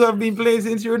 And you have been playing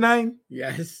since you're 9.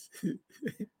 Yes.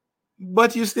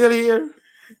 But you're still here.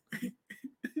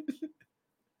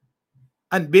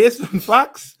 And based on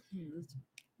facts,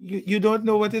 you don't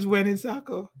know what is winning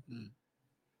soccer.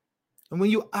 And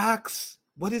when you ask,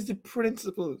 what is the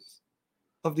principles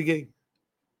of the game?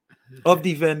 Of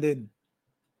defending?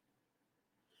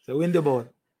 So win the ball.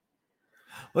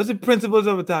 What's the principles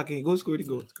of attacking? Go score the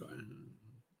goal.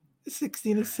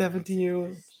 16 and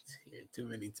 17-year-olds. Too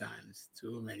many times.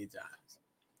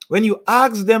 When you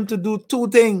ask them to do 2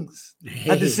 things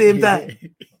at the same time,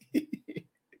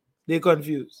 they're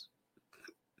confused.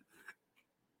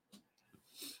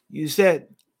 You said,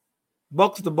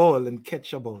 box the ball and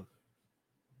catch a ball.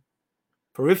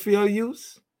 Peripheral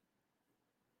use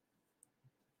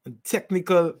and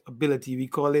technical ability, we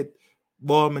call it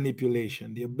ball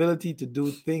manipulation. The ability to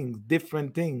do things,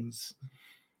 different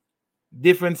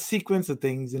sequence of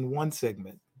things in one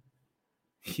segment.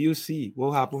 You see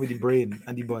what happened with the brain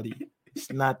and the body.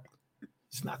 It's not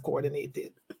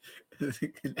coordinated.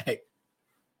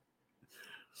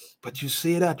 But you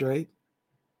say that, right?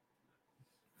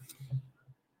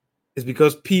 It's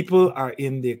because people are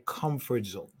in their comfort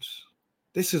zones.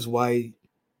 This is why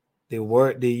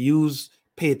they use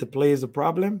pay to play as a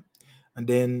problem, and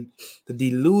then the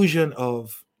delusion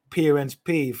of parents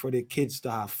pay for their kids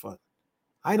to have fun.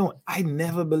 I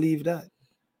never believe that.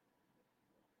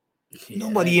 Yeah,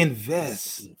 Nobody that's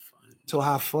invests fun. to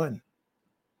have fun.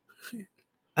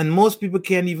 And most people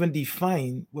can't even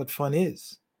define what fun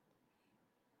is.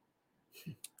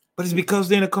 But it's because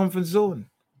they're in a comfort zone.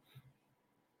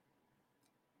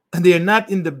 And they're not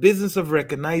in the business of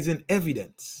recognizing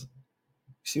evidence.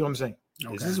 See what I'm saying?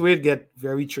 This is Okay. where it gets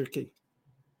very tricky.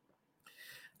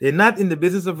 They're not in the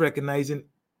business of recognizing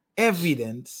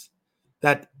evidence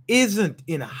that isn't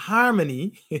in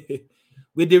harmony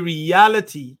with the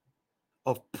reality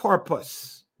of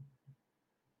purpose.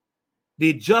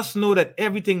 They just know that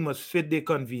everything must fit their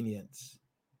convenience.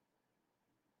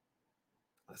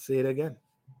 I'll say it again.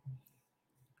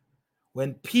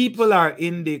 When people are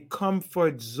in their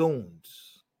comfort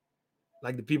zones,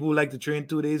 like the people who like to train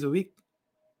 2 days a week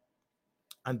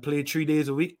and play 3 days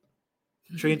a week,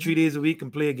 train 3 days a week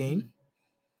and play a game.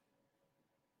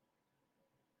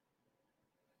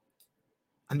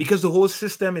 And because the whole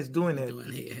system is doing it,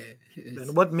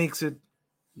 then what makes it?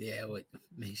 Yeah, what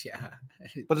makes you?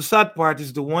 But the sad part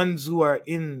is the ones who are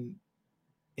in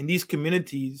these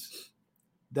communities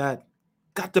that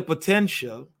got the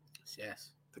potential,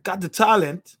 Yes. that got the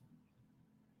talent,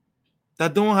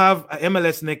 that don't have an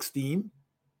MLS next team,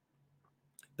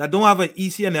 that don't have an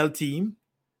ECNL team,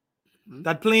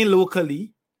 that playing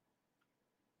locally.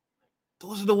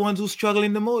 Those are the ones who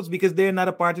struggling the most because they're not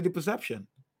a part of the perception.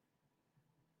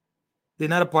 They're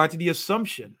not a part of the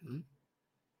assumption.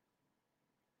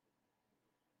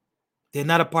 They're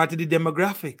not a part of the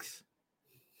demographics.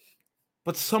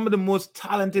 But some of the most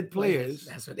talented players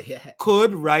That's what they had.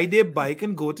 could ride their bike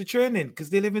and go to training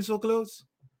because they live in so close.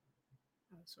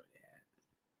 That's what they had.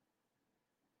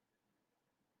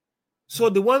 So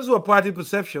the ones who are part of the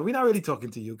perception, we're not really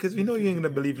talking to you because we know you ain't gonna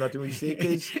believe nothing we say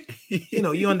because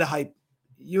you're on the hype.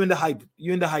 You're in the hype.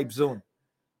 You're in the hype zone.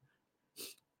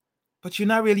 But you're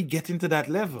not really getting to that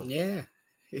level. Yeah.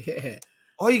 Yeah.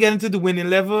 Or you get into the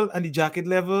winning level and the jacket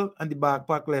level and the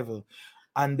backpack level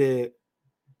and the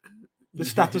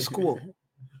status quo.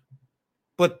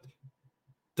 But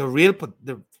the real to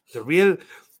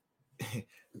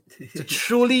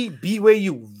truly be where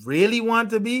you really want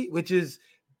to be, which is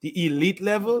the elite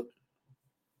level,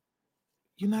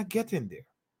 you're not getting there.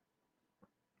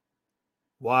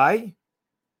 Why?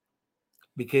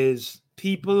 Because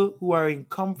people who are in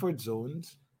comfort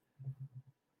zones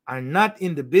are not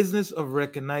in the business of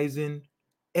recognizing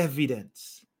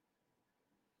evidence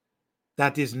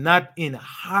that is not in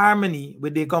harmony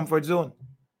with their comfort zone.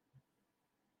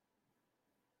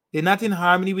 They're not in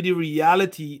harmony with the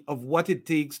reality of what it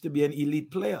takes to be an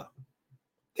elite player.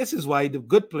 This is why the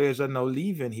good players are now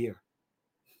leaving here.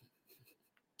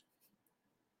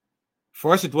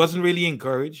 First, it wasn't really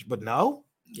encouraged, but now,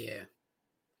 Yeah.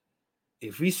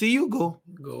 if we see you go,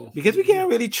 Go. because we can't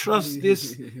really trust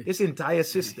this entire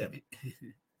system.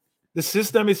 The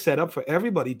system is set up for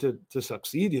everybody to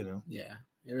succeed, Yeah,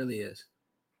 it really is.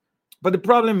 But the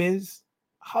problem is,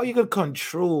 how you can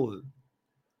control?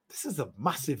 This is a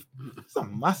massive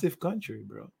country,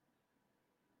 bro.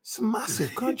 It's a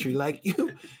massive country. Like you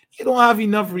don't have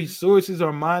enough resources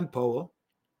or manpower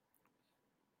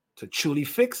to truly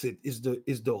fix it. Is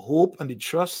the hope and the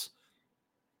trust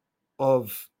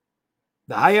of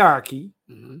the hierarchy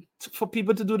for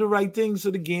people to do the right thing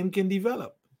so the game can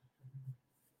develop.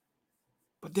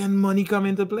 But then money come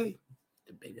into play.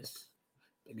 The biggest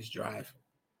drive.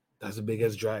 That's the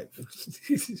biggest drive.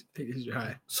 Biggest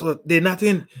drive. So they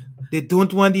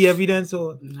don't want the evidence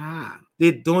or Nah.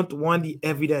 they don't want the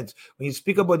evidence. When you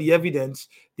speak about the evidence,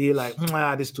 they're like,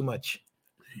 this is too much.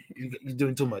 You're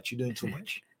doing too much. You're doing too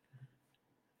much.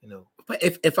 But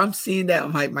if I'm seeing that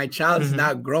my child is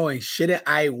not growing, shouldn't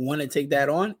I want to take that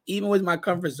on? Even with my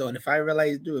comfort zone, if I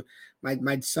realize, dude,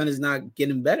 my son is not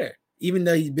getting better, even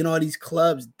though he's been all these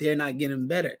clubs, they're not getting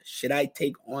better. Should I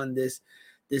take on this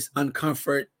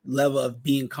uncomfort level of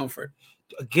being comfort?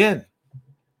 Again,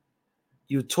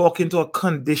 you're talking to a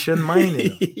conditioned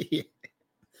mind. It's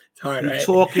hard, you're right?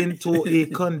 talking to a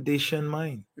conditioned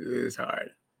mind. It's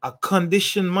hard. A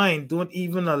conditioned mind don't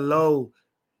even allow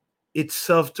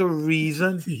itself to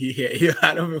reason. Yeah,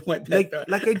 I don't want that.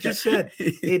 Like I just said,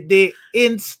 they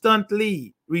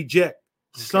instantly reject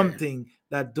something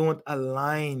that don't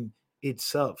align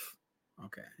itself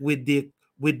with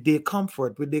their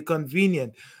comfort, with their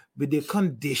convenience, with their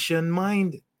conditioned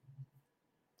mind.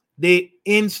 They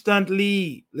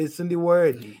instantly, listen the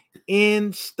word,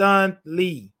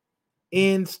 instantly,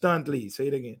 say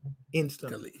it again.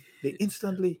 Instantly. They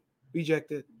instantly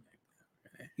reject it.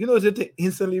 You know, is it to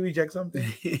instantly reject something?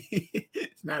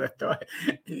 It's not a thought.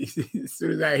 As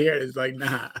soon as I hear it, it's like,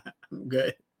 nah, I'm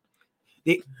good.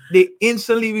 They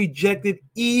instantly reject it,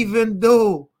 even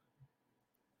though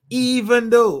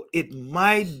it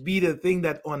might be the thing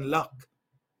that unlock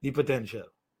the potential.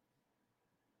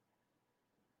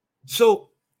 So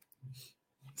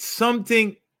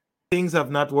things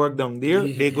have not worked down there,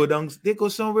 they go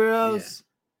somewhere else.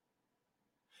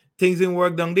 Things didn't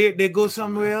work down there, they go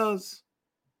somewhere else.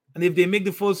 And if they make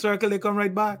the full circle, they come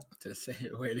right back to the same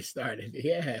where they started.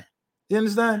 Yeah. You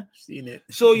understand? I've seen it.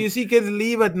 So you see kids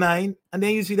leave at 9 and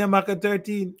then you see them back at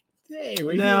 13. Hey,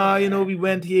 now, we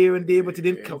went here and there, but it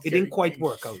didn't quite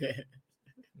work out.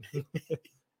 It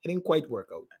didn't quite work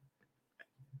out.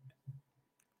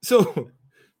 So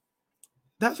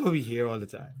that's what we hear all the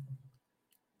time.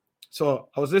 So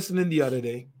I was listening the other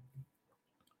day,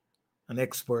 an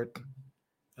expert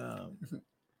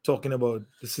talking about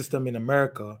the system in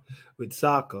America with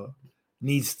soccer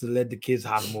needs to let the kids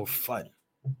have more fun,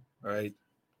 right?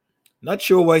 Not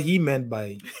sure what he meant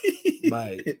by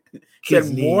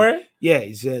kids more. Yeah,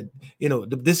 he said,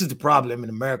 this is the problem in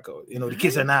America. The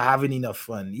kids are not having enough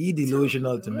fun. He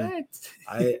delusional to me.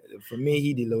 For me,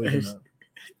 he delusional.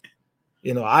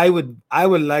 I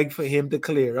would like for him to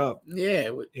clear up. Yeah.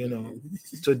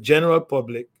 To general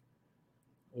public,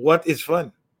 what is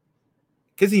fun?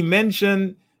 Because he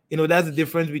mentioned, that's the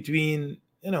difference between,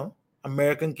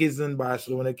 American kids and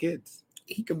Barcelona kids.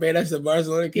 He compared us to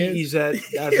Barcelona kids? He said,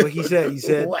 that's what he said. He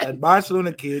said that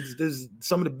Barcelona kids, there's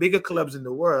some of the bigger clubs in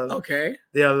the world. Okay.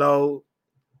 They allow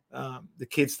the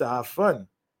kids to have fun.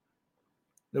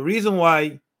 The reason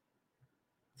why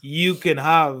you can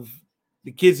have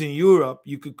the kids in Europe,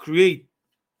 you could create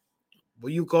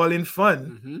what you call in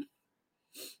fun,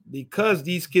 because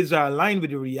these kids are aligned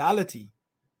with the reality.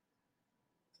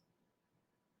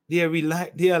 They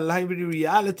are aligned with the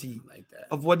reality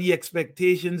of what the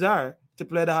expectations are to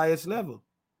play at the highest level.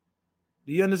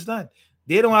 Do you understand?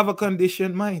 They don't have a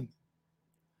conditioned mind.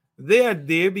 They are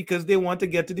there because they want to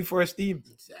get to the first team.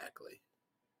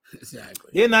 Exactly.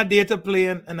 They're not there to play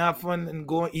and have fun and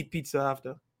go and eat pizza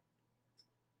after.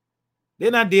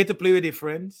 They're not there to play with their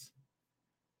friends.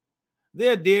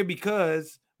 They're there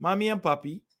because mommy and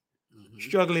papi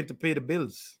struggling to pay the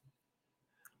bills.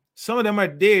 Some of them are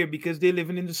there because they're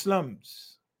living in the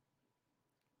slums.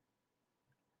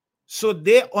 So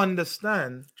they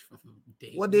understand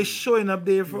what they're showing up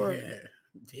there for. Yeah,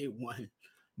 day one.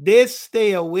 They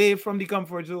stay away from the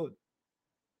comfort zone.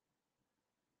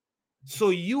 So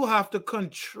you have to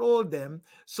control them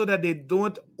so that they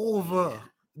don't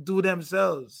overdo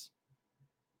themselves.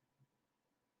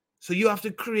 So you have to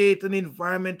create an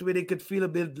environment where they could feel a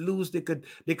bit loose. They could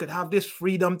have this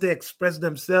freedom to express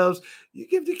themselves. You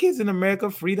give the kids in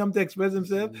America freedom to express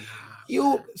themselves.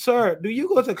 Sir, do you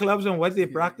go to clubs and watch they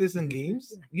practice and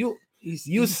games? You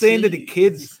saying that the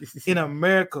kids in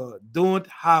America don't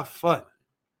have fun.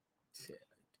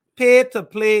 Pay to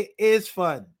play is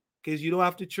fun because you don't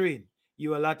have to train.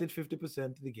 You allotted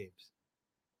 50% to the games.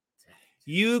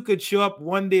 You could show up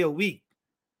one day a week.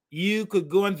 You could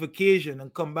go on vacation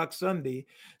and come back Sunday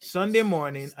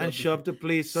morning and show up to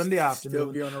play Sunday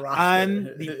afternoon. And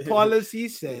the policy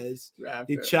says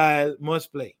the child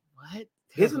must play. What?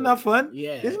 Isn't that fun?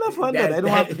 Yeah. Isn't that fun that I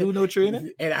don't have to do no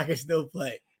training? And I can still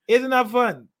play. Isn't that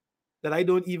fun that I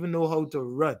don't even know how to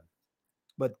run,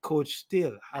 but coach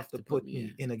still have to put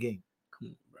me in a game? Come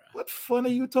on, bro. What fun are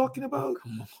you talking about?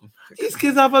 Come on. These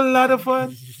kids have a lot of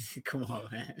fun. Come on,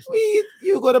 man.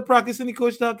 You go to practice and the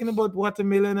coach talking about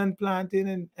watermelon and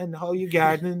planting and how you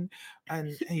garden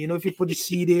and if you put the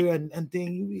seed there and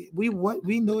thing.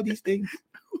 We know these things.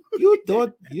 You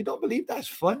don't believe that's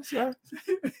fun, sir?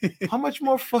 How much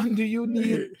more fun do you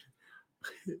need?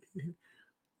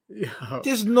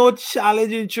 There's no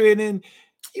challenge in training.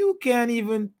 You can't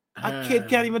even a kid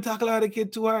can't even tackle out a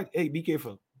kid too hard. Hey, be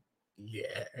careful.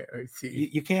 Yeah,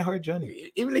 you can't hurt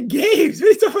Johnny. Even the games.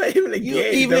 We're talking about even the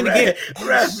games. Even the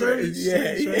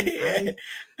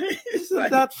game.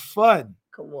 Isn't that fun?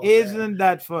 Come on. Isn't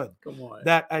that fun? Come on.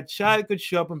 That a child could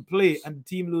show up and play and the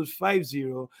team lose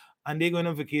 5-0 and they're going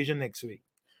on vacation next week.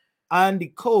 And the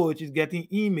coach is getting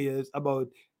emails about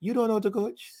you don't know how to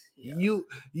coach. Yeah.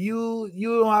 You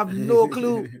don't have no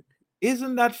clue.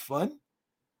 Isn't that fun?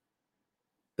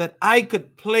 That I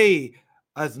could play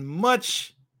as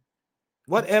much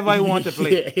whatever I want to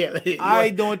play. I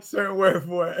don't certain word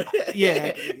for it.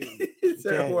 Yeah.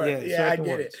 Certain word. Yeah, I get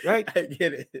words, it. Right? I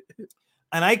get it.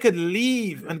 And I could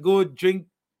leave and go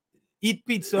eat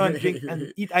pizza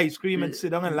and eat ice cream and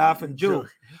sit down and laugh and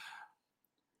joke.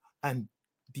 And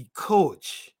the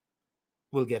coach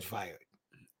will get fired.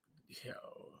 Yo,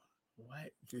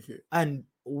 what? And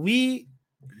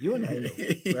you and I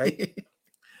know, right,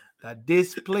 that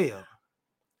this player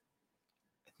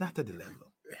is not at the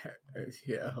level.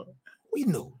 Yo. We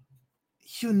know.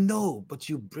 You know, but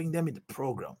you bring them in the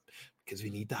program because we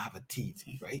need to have a team,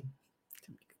 right?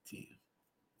 To make a team.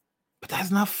 But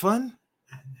that's not fun.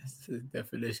 That's the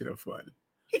definition of fun.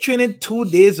 You're training 2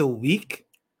 days a week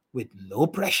with no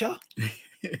pressure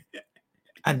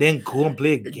and then go and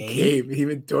play a game.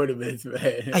 Even tournaments,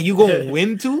 man. And you gonna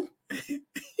win too?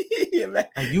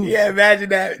 Imagine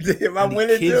that. If I'm the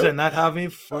winning kids too. are not having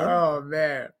fun. Oh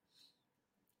man.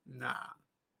 Nah.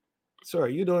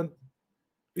 Sorry, you don't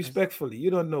respectfully,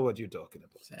 you don't know what you're talking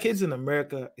about. Sad. Kids in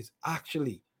America is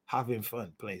actually having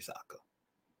fun playing soccer.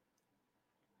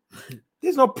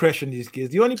 There's no pressure in these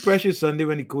kids. The only pressure is Sunday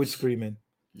when the coach screaming.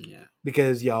 Yeah.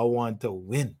 Because y'all want to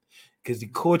win. Because the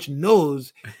coach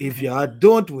knows if y'all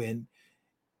don't win,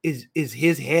 is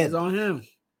his head. It's on him.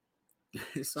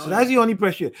 So that's the only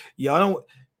pressure. Y'all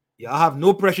have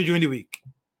no pressure during the week.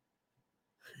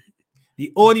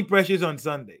 The only pressure is on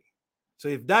Sunday. So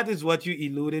if that is what you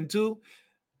alluding to,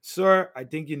 sir, I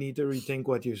think you need to rethink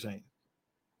what you're saying.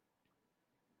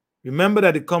 Remember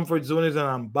that the comfort zone is an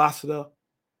ambassador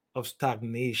of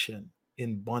stagnation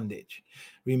in bondage.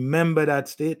 Remember that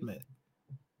statement.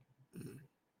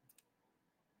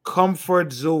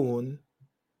 Comfort zone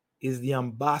is the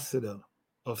ambassador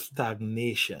of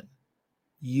stagnation.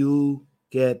 You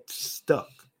get stuck.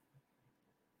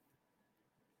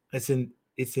 It's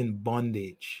in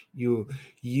bondage. You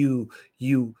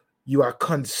are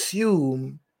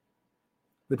consumed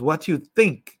with what you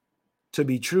think to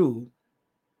be true,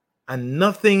 and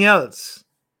nothing else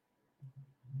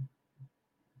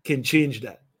can change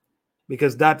that,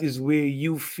 because that is where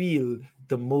you feel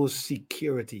the most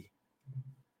security.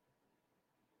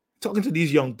 Talking to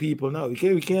these young people now, we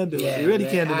can't do it. We really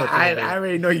can't do nothing. I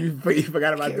already know you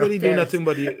forgot about. Can't really do nothing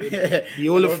but the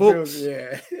older folks.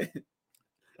 Yeah,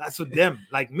 that's for them.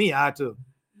 Like me, I had to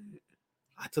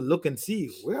look and see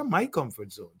where are my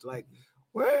comfort zones. Like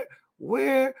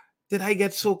where did I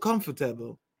get so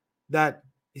comfortable that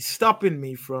it's stopping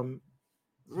me from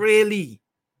really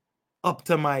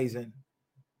optimizing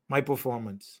my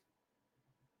performance?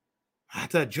 I had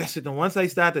to address it. And once I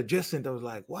started addressing it, I was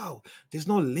like, wow, there's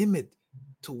no limit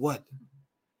to what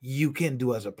you can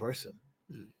do as a person.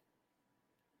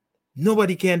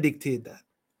 Nobody can dictate that.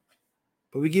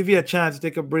 But we give you a chance to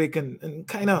take a break and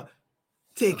kind of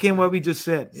take in what we just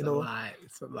said. It's a lie.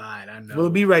 It's a lie. I know.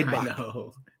 We'll be right back. I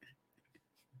know.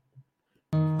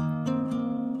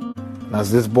 As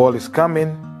this ball is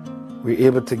coming, we're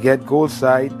able to get goal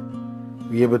side.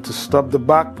 We're able to stop the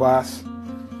back pass,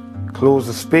 close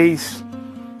the space,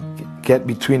 get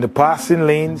between the passing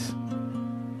lanes,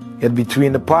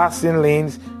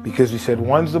 because we said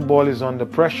once the ball is under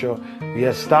pressure, we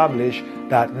establish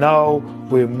that now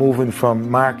we're moving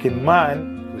from marking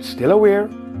man, we're still aware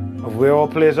of where our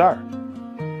players are.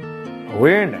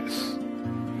 Awareness.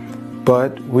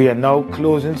 But we are now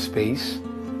closing space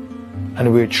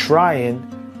and we're trying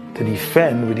to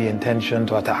defend with the intention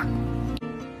to attack.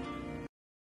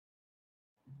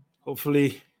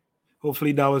 Hopefully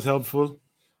that was helpful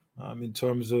in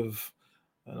terms of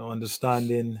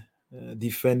understanding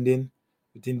defending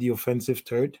within the offensive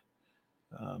third.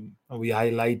 And we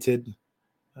highlighted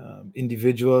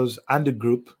individuals and the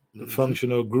group, the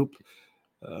functional group,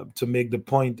 to make the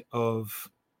point of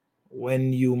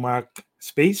when you mark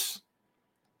space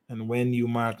and when you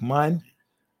mark man,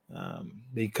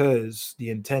 because the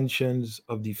intentions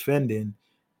of defending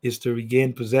is to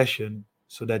regain possession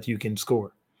so that you can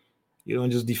score. You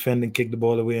don't just defend and kick the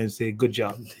ball away and say, good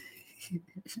job.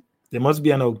 There must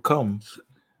be an outcome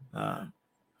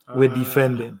with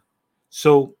defending.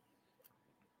 So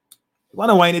we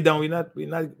want to wind it down.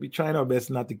 We're trying our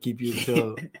best not to keep you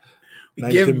until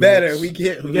we get better. We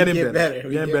get better.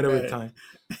 We get better with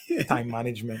time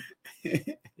management.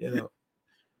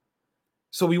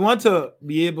 So we want to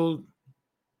be able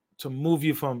to move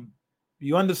you from.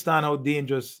 You understand how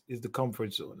dangerous is the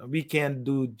comfort zone. And we can't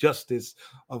do justice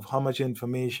of how much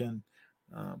information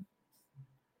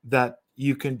that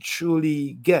you can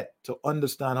truly get to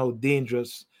understand how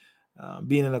dangerous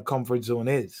being in a comfort zone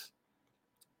is.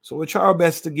 So we'll try our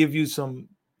best to give you some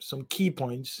key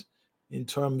points in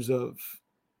terms of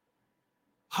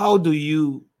how do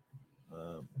you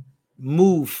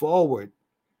move forward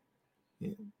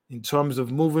in terms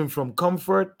of moving from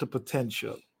comfort to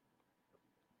potential.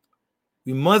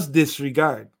 We must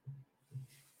disregard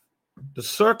the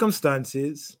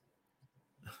circumstances.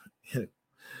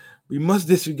 We must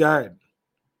disregard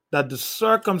that the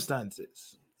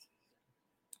circumstances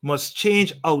must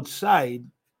change outside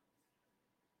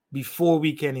before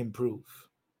we can improve.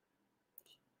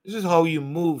 This is how you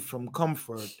move from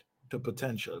comfort to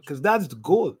potential, because that's the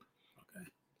goal. Okay.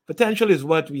 Potential is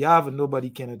what we have and nobody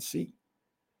cannot see.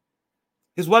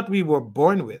 It's what we were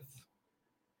born with.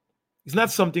 It's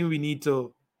not something we need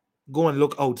to go and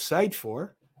look outside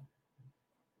for.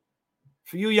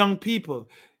 For you young people,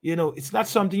 it's not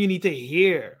something you need to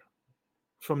hear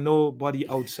from nobody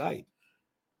outside.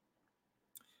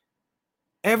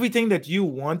 Everything that you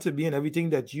want to be and everything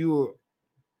that you're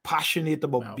passionate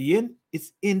about Wow. being,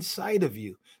 it's inside of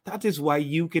you. That is why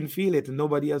you can feel it and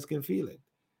nobody else can feel it.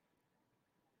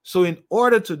 So in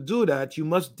order to do that, you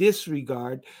must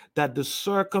disregard that the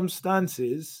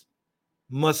circumstances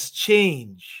must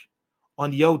change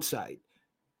on the outside.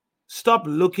 Stop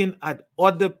looking at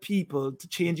other people to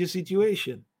change your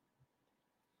situation.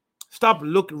 Stop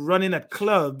running at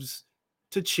clubs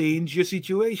to change your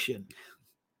situation.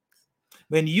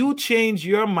 When you change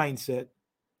your mindset,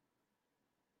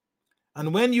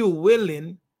 and when you're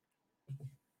willing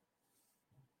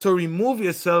to remove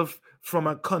yourself from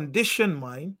a conditioned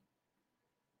mind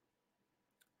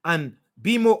and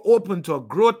be more open to a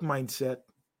growth mindset,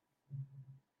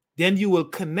 then you will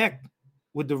connect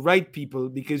with the right people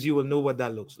because you will know what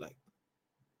that looks like.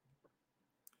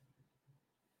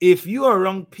 If you are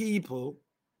around people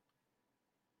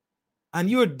and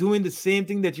you're doing the same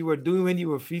thing that you were doing when you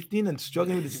were 15 and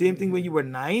struggling with the same thing when you were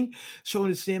 9,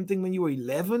 showing the same thing when you were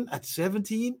 11, at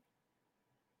 17,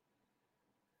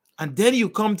 and then you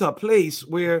come to a place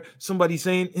where somebody's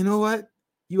saying, you know what?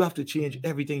 You have to change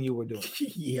everything you were doing.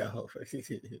 Yo.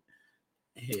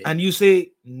 Yeah. And you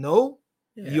say, no,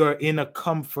 Yeah. you're in a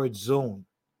comfort zone.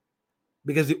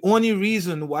 Because the only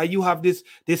reason why you have this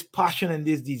passion and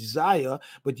this desire,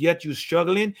 but yet you're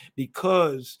struggling,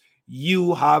 because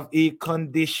you have a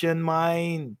conditioned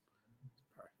mind.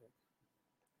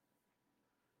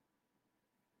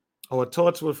 Our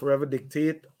thoughts will forever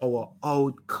dictate our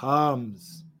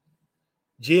outcomes.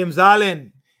 James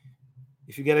Allen,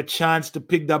 if you get a chance to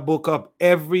pick that book up,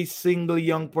 every single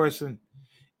young person,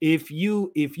 if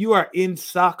you are in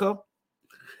soccer,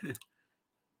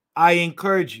 I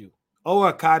encourage you. Our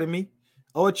academy,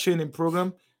 our training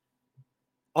program,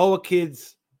 our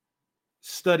kids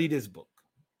study this book.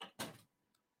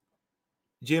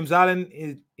 James Allen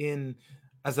is in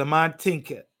As a Man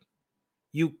Thinketh.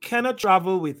 You cannot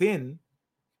travel within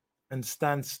and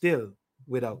stand still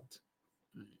without.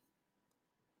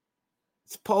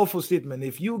 It's a powerful statement.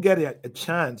 If you get a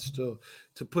chance to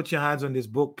put your hands on this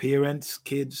book, parents,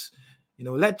 kids,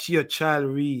 let your child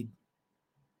read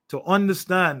to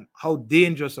understand how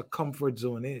dangerous a comfort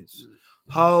zone is,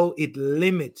 how it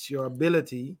limits your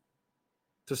ability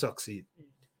to succeed.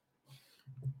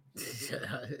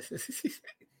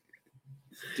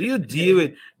 Do you deal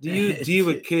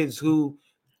with kids who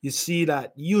you see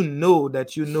that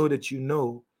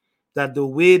that the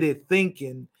way they're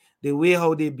thinking, the way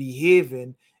how they're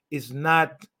behaving is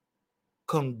not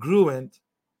congruent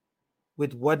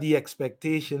with what the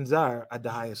expectations are at the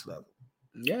highest level?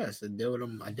 Yes, I deal with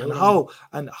them.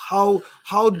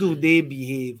 How do they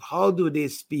behave? How do they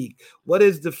speak? What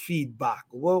is the feedback?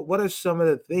 What are some of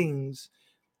the things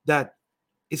that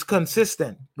is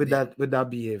consistent with that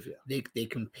behavior? They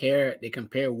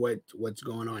compare what's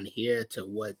going on here to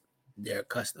what they're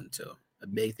accustomed to. A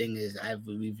big thing is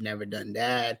we've never done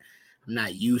that. I'm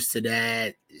not used to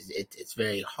that. It's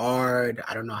very hard.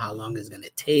 I don't know how long it's gonna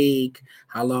take.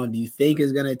 How long do you think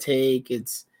it's gonna take?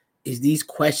 It's these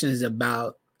questions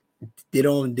about they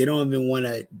don't even want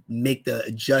to make the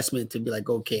adjustment to be like,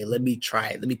 okay, let me try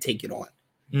it. Let me take it on.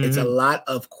 Mm-hmm. It's a lot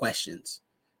of questions.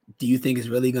 Do you think it's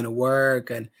really gonna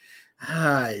work? And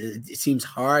it seems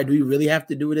hard. Do we really have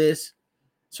to do this?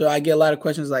 So I get a lot of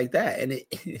questions like that, and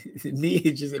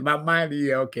it's just in my mind,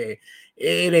 yeah, okay,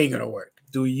 it ain't gonna work.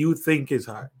 Do you think it's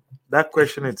hard? That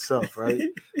question itself, right?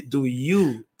 Do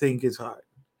you think it's hard?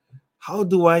 How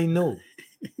do I know?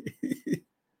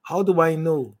 How do I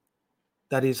know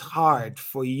that it's hard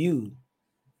for you?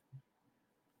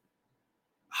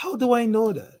 How do I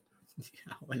know that?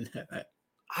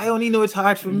 I only know it's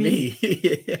hard for me.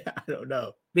 I don't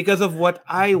know. Because of what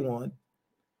I want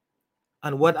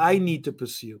and what I need to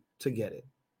pursue to get it.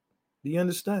 Do you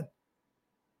understand?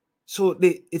 So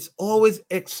it's always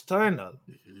external.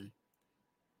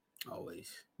 Mm-hmm.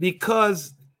 Always.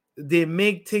 Because they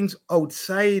make things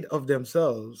outside of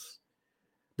themselves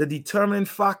the determining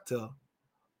factor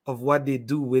of what they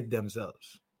do with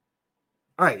themselves.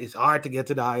 All right, it's hard to get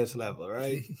to the highest level,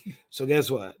 right? So guess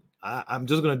what? I'm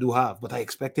just going to do half, but I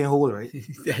expect a whole, right?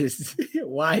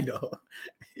 Why though?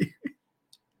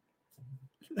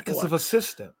 Because of a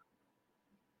system.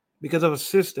 because of a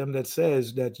system that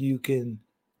says that you can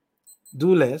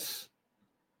do less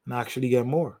and actually get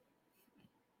more.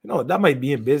 That might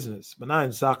be in business, but not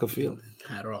in soccer field.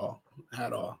 At all.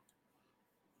 At all.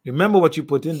 Remember what you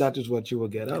put in, that is what you will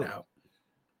get Get out. out.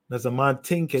 As a man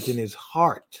thinketh in his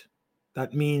heart,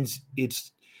 that means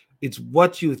it's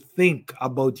what you think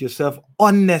about yourself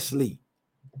honestly.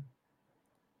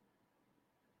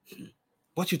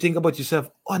 What you think about yourself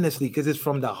honestly, because it's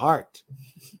from the heart.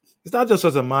 It's not just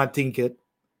as a man thinketh.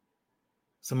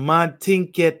 It's a man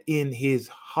thinketh in his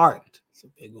heart. It's a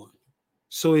big one.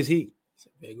 So is he. It's a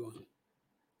big one.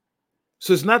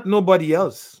 So it's not nobody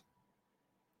else.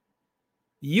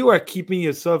 You are keeping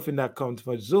yourself in that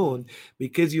comfort zone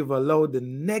because you've allowed the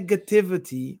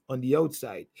negativity on the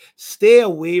outside. Stay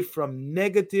away from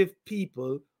negative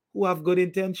people who have good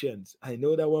intentions. I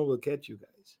know that one will catch you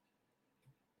guys.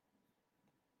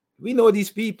 We know these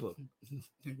people.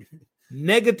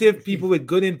 Negative people with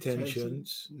good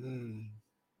intentions.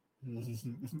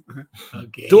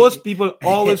 Okay. Those people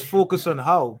always focus on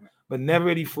how, but never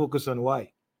really focus on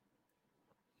why.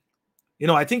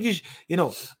 I think you should,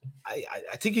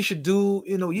 I think you should do,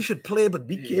 you should play, but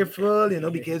be careful,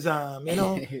 because, Plan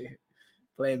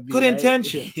B, good right?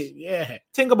 intentions. Yeah.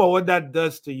 Think about what that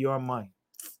does to your mind.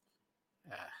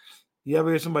 You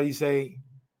ever hear somebody say,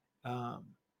 I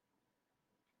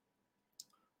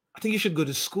think you should go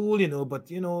to school, but,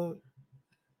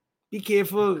 be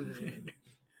careful.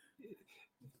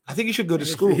 I think you should go to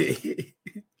school,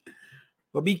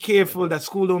 but be careful that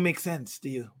school don't make sense to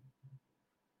you.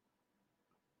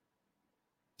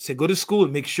 Say, go to school,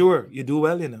 make sure you do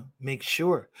well, make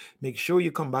sure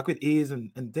you come back with A's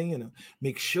and thing,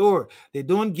 make sure they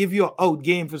don't give you an out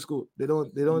game for school. They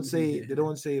don't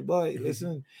say, boy,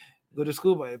 listen, go to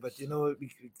school, boy, but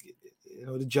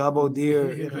the job out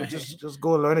there, just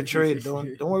go learn a trade.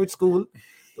 Don't worry with school.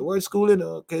 Don't worry with school,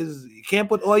 because you can't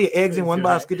put all your eggs in one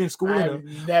basket in school, I've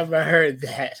never heard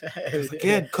that.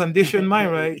 Again, conditioned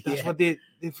mind, right? That's what they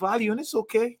value, and it's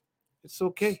okay. It's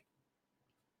okay.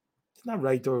 It's not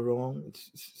right or wrong.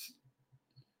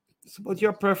 It's about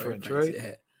your preference, right?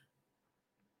 Yeah.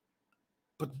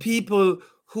 But people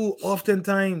who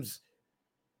oftentimes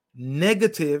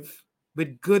negative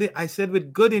with good, I said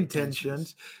with good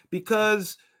intentions,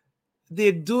 because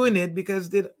they're doing it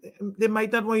because they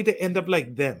might not want you to end up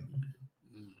like them.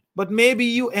 But maybe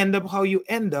you end up how you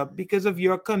end up because of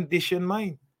your conditioned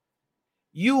mind.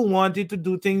 You wanted to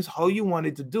do things how you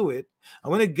wanted to do it. I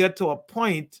want to get to a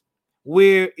point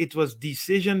where it was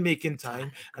decision-making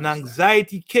time and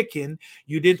anxiety kicking.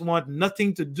 You didn't want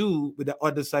nothing to do with the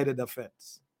other side of the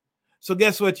fence. So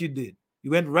guess what you did? You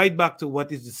went right back to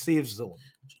what is the safe zone.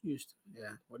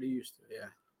 What are you used to? Yeah.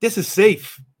 This is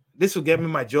safe. This will get me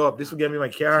my job. This will get me my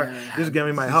car. This will get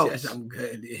me my house. Yes, I'm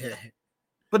good. Yeah.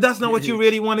 But that's not what you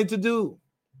really wanted to do.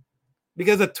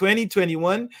 Because at 20,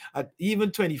 21, at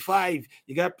even 25,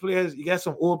 you got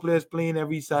some old players playing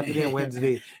every Saturday and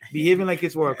Wednesday, behaving like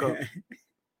it's World Cup.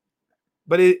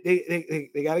 But they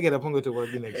got to get up and go to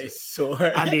work the next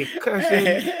day. And they cursing,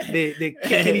 they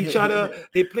kicking each other.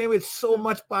 They play with so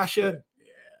much passion.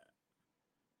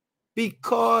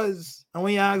 Because, and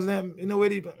when you ask them,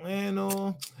 where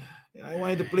I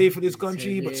wanted to play for this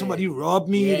country, but somebody robbed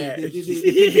me. Yeah. They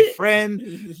take their friend.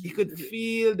 You could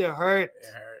feel the hurt.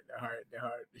 The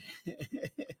heart.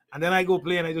 And then I go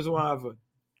play and I just want to have fun.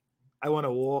 I want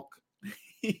to walk.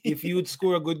 If you'd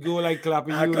score a good goal, I clap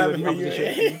at you.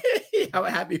 I'm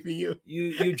happy for you.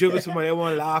 You dribble somebody, I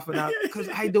want to laugh and out because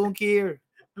I don't care.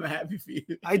 I'm happy for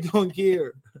you. I don't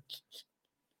care.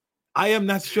 I am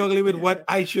not struggling with what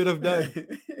I should have done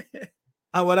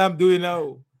and what I'm doing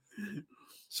now.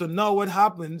 So now what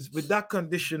happens with that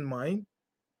conditioned mind?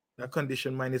 That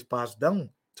conditioned mind is passed down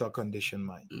to a conditioned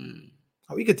mind.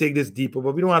 We could take this deeper,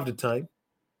 but we don't have the time.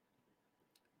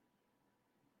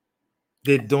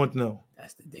 They don't know.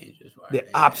 That's the dangerous part. They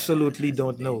absolutely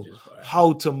don't know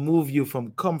how to move you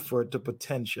from comfort to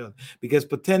potential, because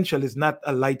potential is not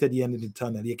a light at the end of the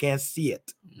tunnel. You can't see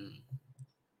it.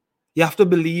 You have to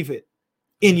believe it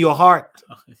in your heart.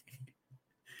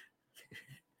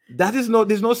 There's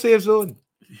no safe zone.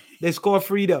 It's called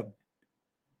freedom.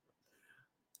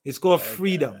 It's called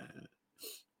freedom.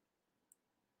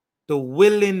 The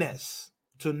willingness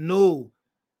to know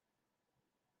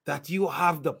that you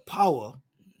have the power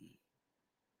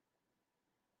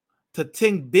to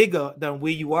think bigger than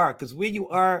where you are, because where you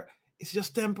are, it's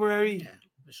just temporary. Yeah,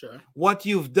 for sure. What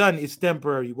you've done is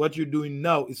temporary. What you're doing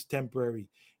now is temporary.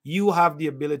 You have the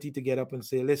ability to get up and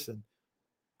say, listen,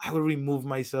 I will remove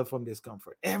myself from this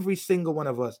comfort. Every single one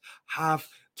of us have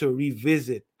to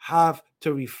revisit, have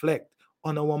to reflect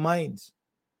on our minds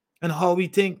and how we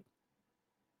think.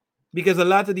 Because a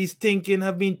lot of these thinking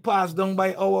have been passed down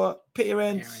by our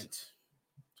parents, Parents.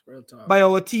 It's real talk. by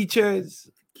our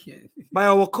teachers, Yeah. by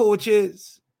our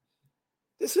coaches.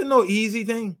 This is no easy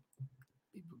thing.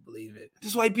 People believe it.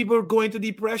 This is why people are going to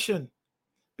depression.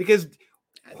 Because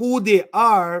who they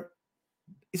are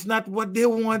is not what they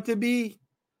want to be.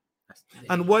 That's the thing.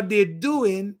 And what they're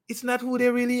doing, it's not who they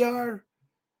really are.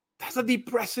 That's a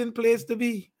depressing place to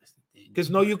be. That's the thing. Because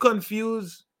now you're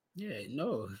confused. Yeah,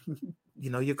 no.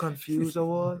 You're confused or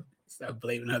what? Start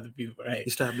blaming other people, right?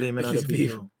 You start blaming other Just be-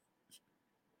 people.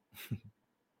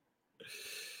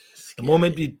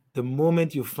 The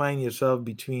moment you find yourself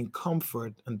between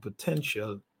comfort and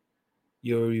potential,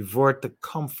 you revert to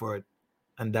comfort,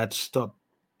 and that stops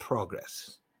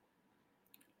progress.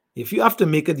 If you have to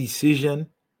make a decision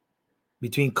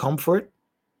between comfort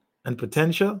and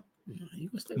potential, You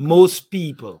gonna start most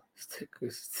people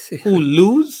who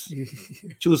lose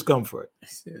choose comfort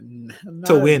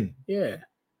to win, Yeah.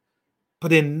 but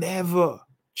they never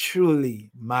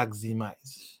truly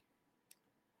maximize.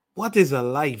 What is a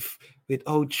life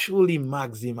without truly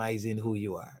maximizing who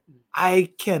you are?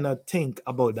 I cannot think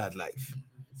about that life.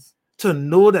 To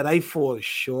know that I fall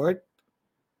short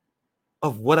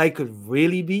of what I could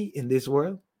really be in this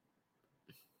world.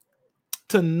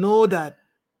 To know that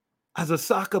as a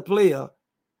soccer player,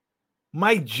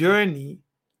 my journey,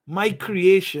 my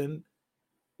creation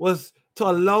was to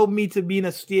allow me to be in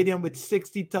a stadium with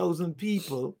 60,000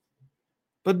 people.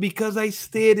 But because I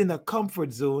stayed in a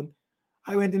comfort zone,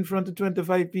 I went in front of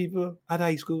 25 people at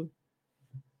high school.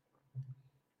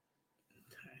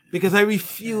 Because I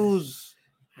refuse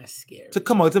That's scary. to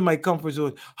come out of my comfort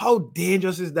zone. How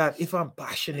dangerous is that if I'm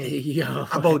passionate Yo.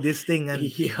 about this thing and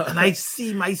Yo. I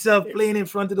see myself playing in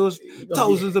front of those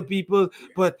thousands of people,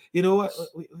 but you know what?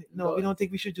 We don't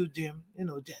think we should do gym.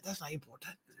 That's not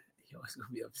important. Yo, it's gonna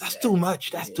be upset. That's too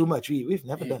much. That's too much. We've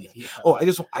never done that. Yeah. Oh, I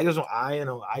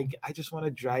just want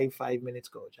to drive 5 minutes,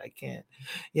 coach. I can't.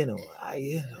 It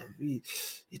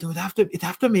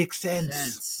have to make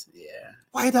sense. Yeah.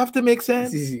 Why it have to make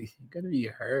sense? You gotta be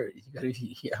hurt. You gotta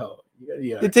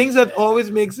be The things that always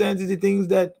make sense is the things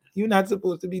that you're not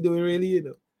supposed to be doing, really,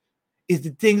 It's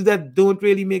the things that don't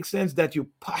really make sense that you're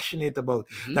passionate about,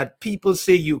 that people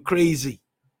say you're crazy.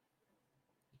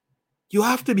 You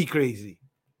have to be crazy.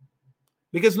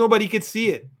 Because nobody could see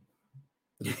it.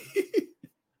 And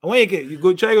when you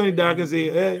go try going in the dark and say,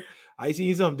 hey, I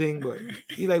see something, but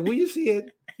he's like, will you see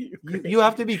it? You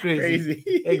have to be crazy.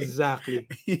 Exactly.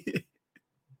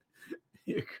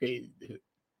 You're crazy, dude.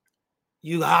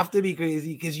 You have to be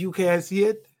crazy because you can't see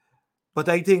it, but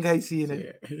I think I see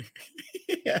it.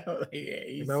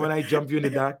 Remember when I jumped you in the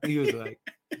dark? He was like,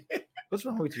 what's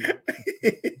wrong with you?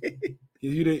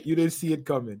 You didn't see it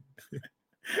coming.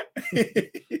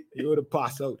 You would have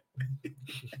passed out.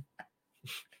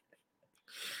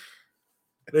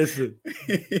 Listen,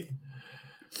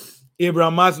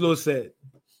 Abraham Maslow said,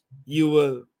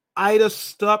 you either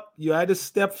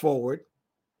step forward.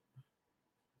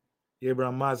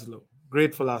 Abraham Maslow,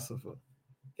 great philosopher.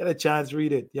 Get a chance,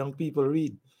 read it. Young people,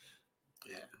 read.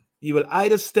 Yeah. You will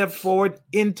either step forward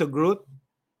into growth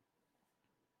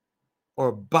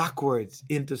or backwards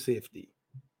into safety.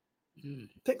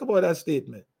 Think about that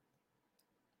statement.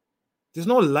 There's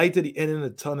no light at the end of the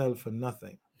tunnel for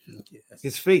nothing. Yes.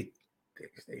 It's faith.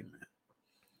 Great statement.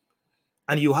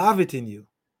 And you have it in you.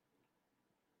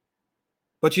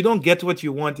 But you don't get what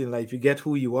you want in life. You get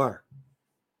who you are.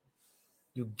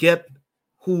 You get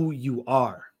who you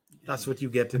are. That's what you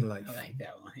get in life. I like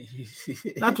that one.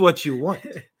 Not what you want.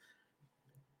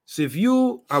 So if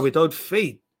you are without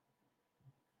faith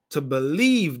to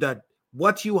believe that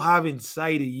what you have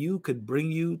inside of you could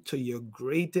bring you to your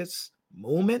greatest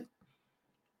moment,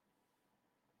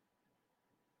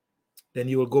 then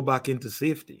you will go back into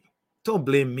safety. Don't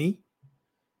blame me.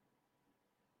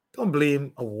 Don't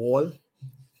blame a wall.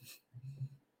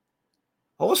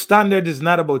 Our standard is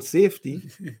not about safety.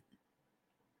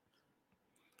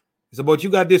 It's about you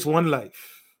got this one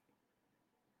life.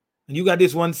 And you got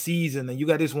this one season. And you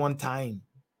got this one time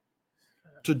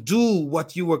to do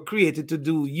what you were created to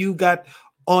do. You got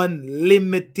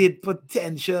unlimited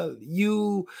potential.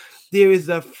 There is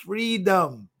a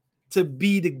freedom to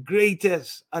be the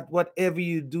greatest at whatever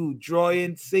you do.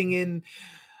 Drawing, singing,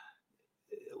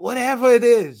 whatever it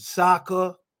is,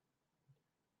 soccer.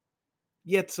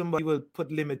 Yet somebody will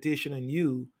put limitation on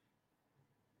you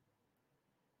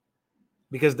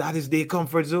because that is their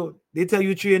comfort zone. They tell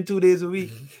you train 2 days a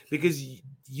week because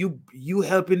you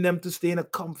helping them to stay in a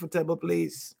comfortable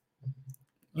place.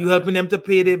 You helping them to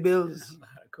pay their bills.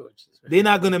 coaches. They're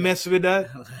not gonna mess with that.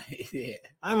 Yeah.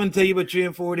 I'm gonna tell you about 3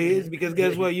 and 4 days because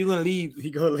guess what? You're gonna leave. He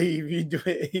gonna leave. You do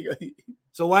it.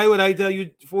 So why would I tell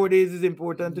you 4 days is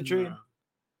important to train?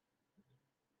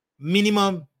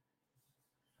 Minimum.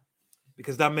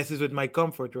 Because that messes with my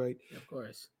comfort, right? Of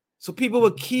course. So people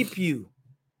will keep you.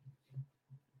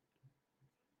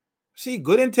 See,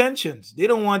 good intentions. They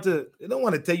don't want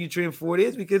to tell you train 4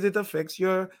 days because it affects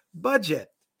your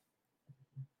budget.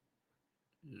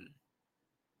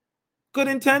 Good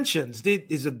intentions.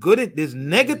 There's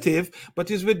negative,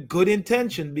 but it's with good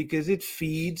intention because it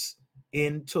feeds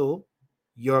into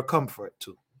your comfort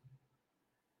too.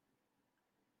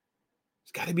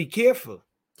 It's got to be careful.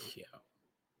 Yeah.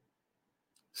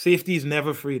 Safety is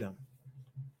never freedom.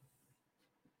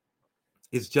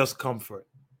 It's just comfort.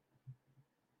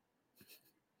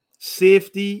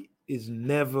 Safety is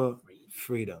never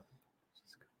freedom.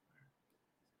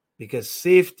 Because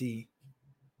safety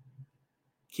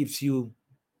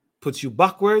puts you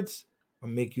backwards or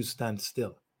make you stand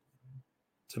still.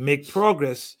 To make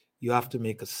progress, you have to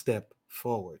make a step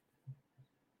forward.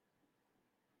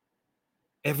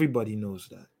 Everybody knows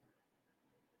that.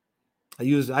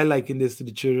 I liken this to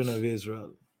the children of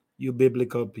Israel. You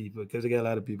biblical people, because I get a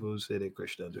lot of people who say they're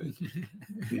Christians, right?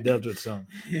 We dealt with some.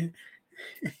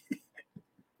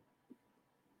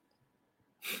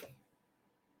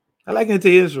 I liken it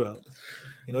to Israel.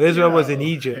 Israel was in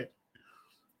Egypt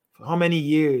for how many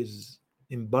years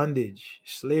in bondage,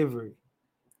 slavery.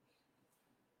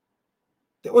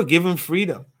 They were given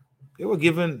freedom. They were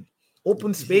given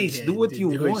open space. Do what you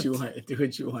want. Do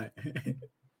what you want.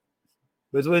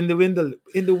 But when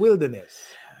in the wilderness,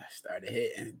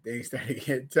 things started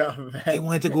getting tough. Man. They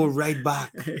wanted to go right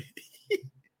back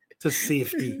to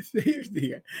safety.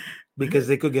 Because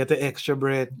they could get the extra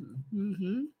bread.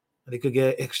 Mm-hmm. They could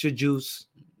get extra juice.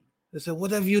 They said,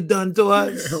 "What have you done to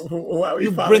us?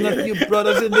 You brought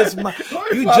us in this.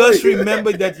 You just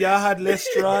remembered that y'all had less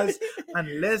straws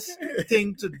and less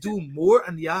thing to do more,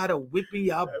 and y'all had a whipping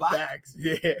y'all backs.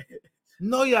 Yeah.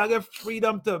 No, y'all get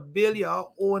freedom to build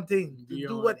your own thing, to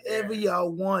do whatever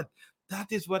y'all want.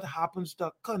 That is what happens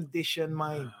to conditioned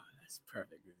mind. That's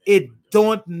perfect. It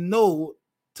don't know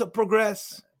to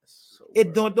progress.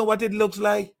 It don't know what it looks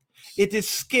like. It is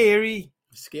scary.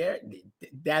 Scared?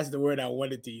 That's the word I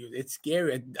wanted to use. It's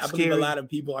scary. I believe a lot of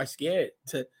people are scared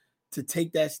to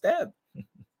take that step.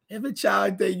 If a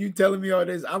child that you telling me all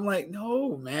this, I'm like,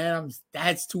 no, man,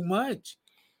 that's too much.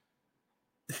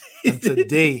 And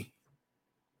today,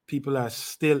 people are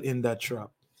still in that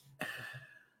trap.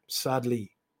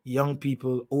 Sadly, young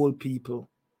people, old people.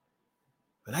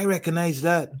 When I recognize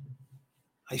that,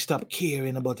 I stop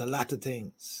caring about a lot of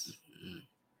things.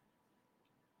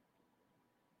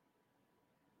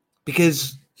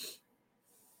 Because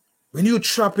when you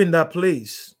trap in that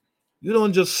place, you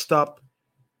don't just stop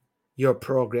your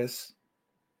progress.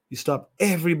 You stop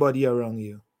everybody around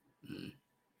you.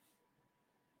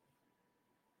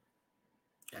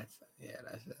 That's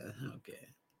okay.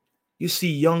 You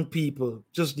see young people,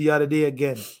 just the other day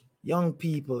again, young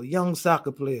people, young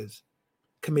soccer players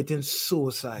committing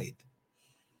suicide.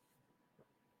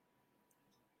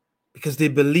 Because they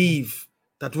believe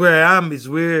that where I am is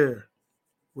where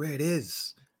it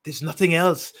is. There's nothing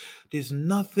else. There's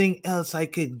nothing else I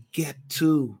could get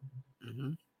to.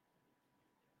 Mm-hmm.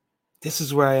 This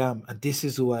is where I am, and this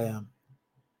is who I am.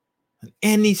 And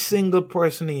any single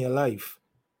person in your life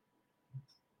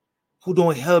who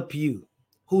don't help you,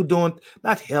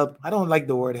 not help, I don't like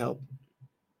the word help.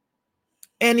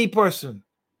 Any person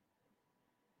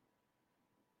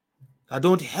that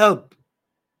don't help,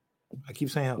 I keep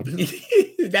saying help.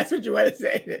 That's what you want to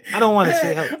say. I don't want to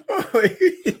say help.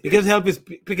 Because help is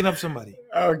picking up somebody.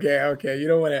 Okay. You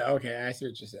don't want to. Okay, I see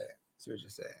what you're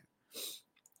saying.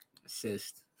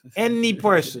 Assist. Any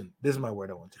person. This is my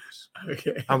word I want to use.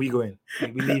 Okay. And we going.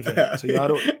 We leaving. So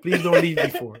y'all please don't leave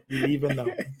before. We leaving now.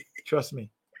 Trust me.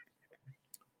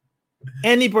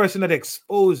 Any person that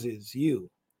exposes you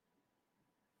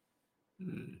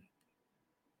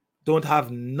don't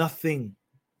have nothing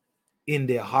in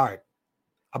their heart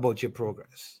about your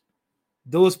progress.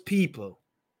 Those people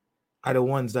are the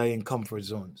ones that are in comfort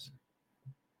zones.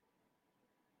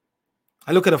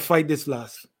 I look at a fight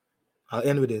I'll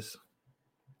end with this.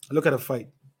 I look at a fight.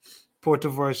 Porter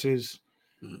versus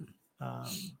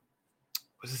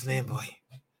what's his name, boy?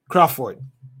 Crawford.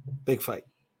 Big fight.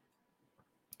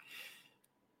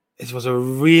 It was a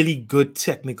really good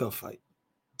technical fight.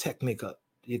 Technical.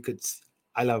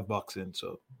 I love boxing,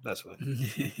 so that's why.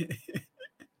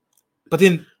 But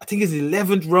then I think it's the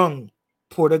 11th round,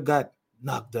 Porter got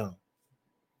knocked down.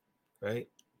 Right?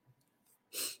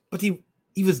 But he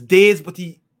was dazed, but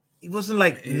he He wasn't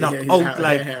like knocked out,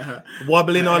 like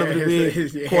wobbling all over the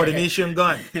way, coordination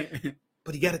gone.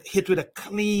 But he got hit with a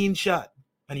clean shot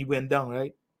and he went down,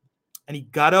 right? And he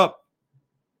got up.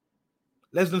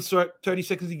 Less than 30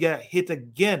 seconds, he got hit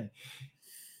again.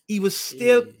 He was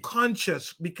still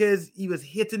conscious because he was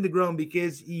hitting the ground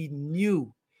because he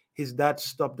knew his dad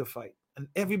stopped the fight. And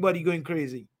everybody going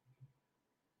crazy.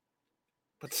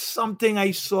 But something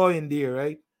I saw in there,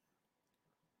 right?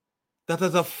 That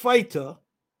as a fighter,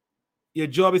 your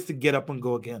job is to get up and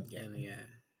go again. Yeah.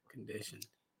 Conditioned.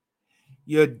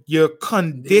 You're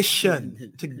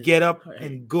conditioned to get up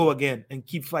and go again and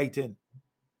keep fighting.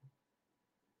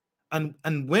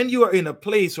 And when you are in a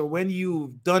place or when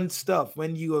you've done stuff,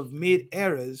 when you have made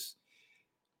errors,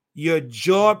 your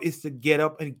job is to get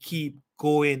up and keep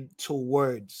going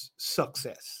towards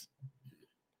success.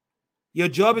 Your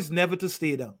job is never to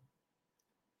stay down.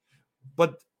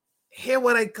 But here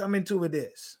what I come into with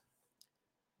this.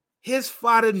 His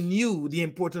father knew the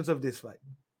importance of this fight.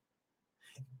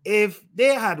 If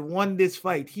they had won this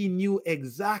fight, he knew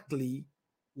exactly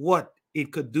what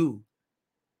it could do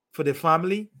for the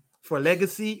family, for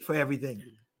legacy, for everything.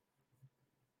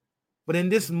 But in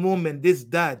this moment, this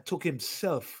dad took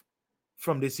himself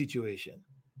from the situation.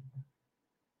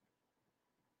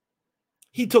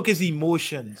 He took his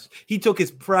emotions. He took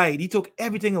his pride. He took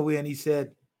everything away and he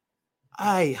said,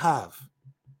 I have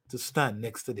to stand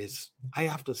next to this. I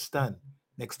have to stand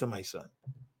next to my son.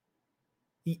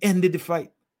 He ended the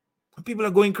fight. And people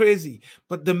are going crazy.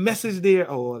 But the message there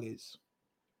all is,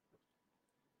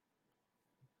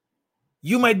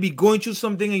 you might be going through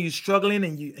something and you're struggling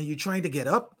and you're trying to get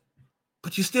up,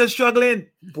 but you're still struggling.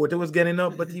 Porter was getting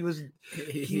up, but he wasn't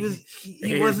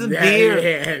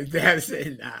there. That's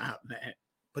it, man.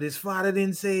 But his father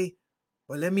didn't say,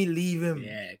 well, let me leave him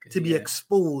to be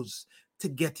exposed, to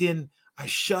get in a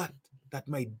shot that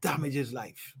might damage his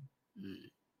life. He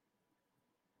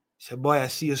said, boy, I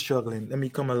see you struggling. Let me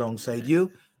come alongside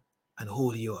you and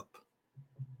hold you up.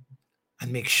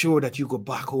 And make sure that you go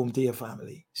back home to your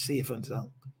family, safe and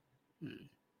sound.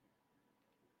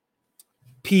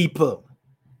 People,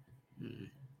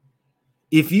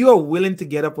 if you are willing to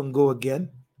get up and go again,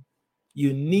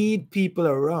 you need people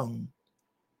around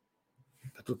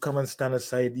that will come and stand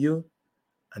aside you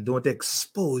and don't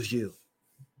expose you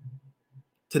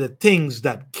to the things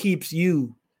that keeps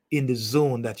you in the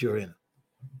zone that you're in.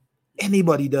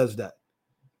 Anybody does that,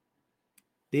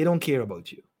 they don't care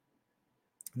about you.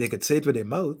 They could say it with their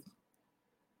mouth.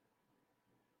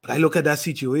 But I look at that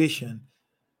situation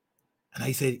and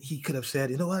I said, he could have said,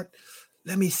 you know what?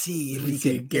 Let me see if he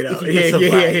can get out.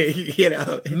 Get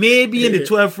out. Maybe in the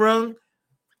 12th round,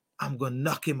 I'm going to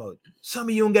knock him out. Some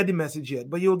of you don't get the message yet,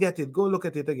 but you'll get it. Go look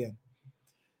at it again.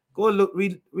 Go look,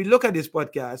 look at this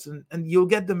podcast and you'll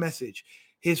get the message.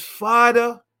 His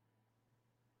father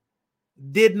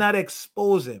did not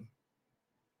expose him.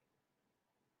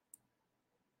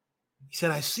 He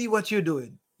said, I see what you're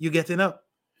doing. You're getting up.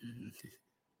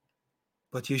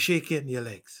 But you're shaking your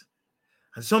legs.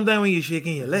 And sometimes when you're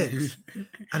shaking your legs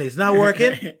and it's not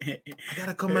working, I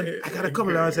gotta come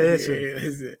along and say, hey,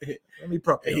 sir, let me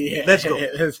prop you. Yeah. Let's go.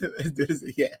 Let's do this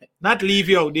again. Not leave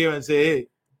you out there and say, hey,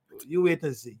 you wait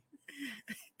and see.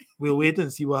 We'll wait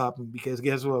and see what happens because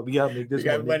guess what? We gotta make this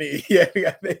money. Yeah, we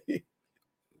got money.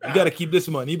 You gotta keep this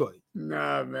money, boy.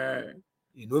 Nah, man.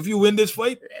 You know, if you win this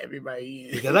fight, everybody.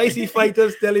 Because I see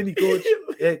fighters telling the coach,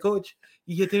 "Hey, coach,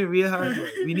 you hit him real hard. Bro.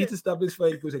 We need to stop this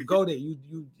fight." Coach said, "Go there.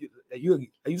 Are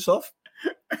you soft?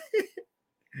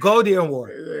 Go there and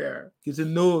war." Yeah. He said,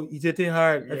 "No, he's hitting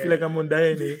hard. I feel like I'm gonna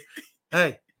die in here."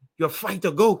 Hey, you're a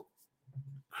fighter. Go.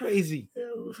 Crazy.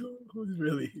 Yeah, who's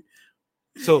really?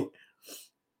 So,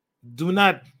 do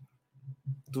not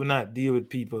deal with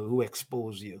people who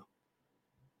expose you.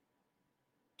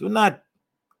 Do not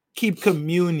keep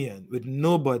communion with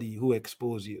nobody who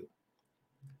expose you.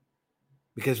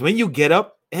 Because when you get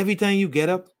up, every time you get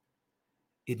up,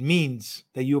 it means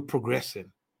that you're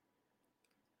progressing.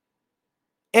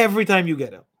 Every time you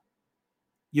get up.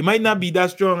 You might not be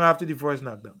that strong after the first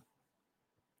knockdown.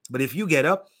 But if you get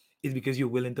up, it's because you're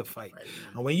willing to fight. Right.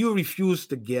 And when you refuse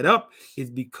to get up, it's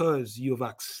because you've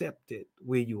accepted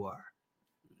where you are.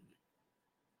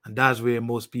 And that's where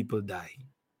most people die.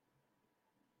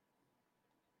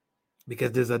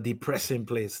 Because there's a depressing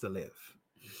place to live.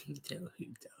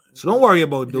 So don't worry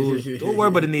about those. Don't worry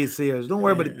about the naysayers. Don't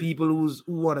worry about the people who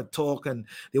want to talk and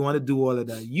they want to do all of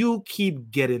that. You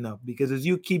keep getting up, because as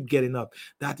you keep getting up,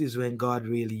 that is when God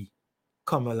really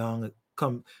come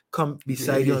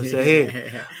beside you and say,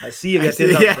 "Hey, I see you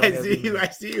getting up. I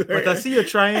see you. But I see you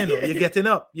trying. You're getting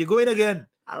up. You're going again.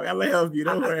 I'm gonna help you.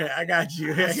 Don't worry. I got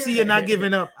you. I see you're not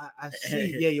giving up. I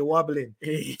see. Yeah, you're wobbling.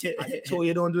 I told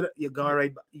you don't do that. You're going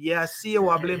right back. Yeah, I see you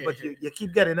wobbling, but you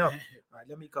keep getting up. All right,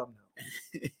 let me come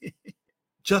now.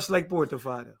 Just like Porter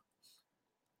Father.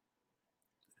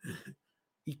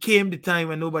 He came the time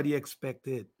when nobody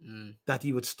expected that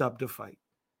he would stop the fight.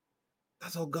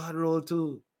 That's how God rolled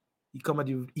too. He come at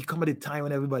the time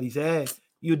when everybody said, hey,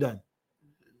 you done.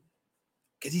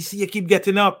 Because you see you keep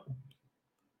getting up.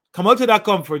 Come out of that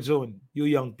comfort zone, you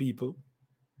young people.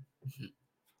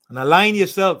 And align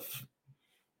yourself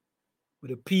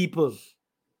with the people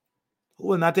who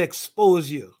will not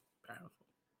expose you,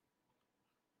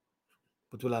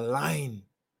 but will align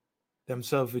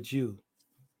themselves with you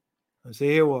and say,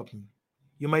 hey, Wappen,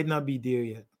 you might not be there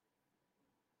yet,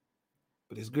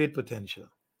 but there's great potential.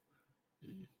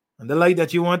 And the light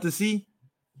that you want to see,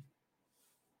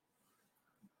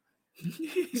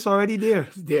 it's already there.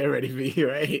 It's there already for you,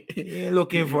 right? You ain't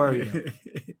looking for it.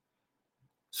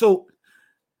 So,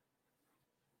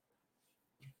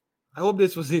 I hope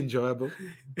this was enjoyable.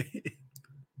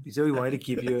 We said we wanted to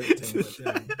keep you.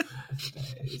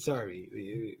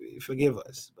 Sorry, forgive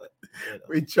us, but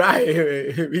we try.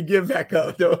 We get back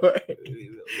up. Don't worry.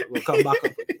 We'll come back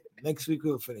up. Next week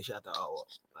we'll finish at the hour.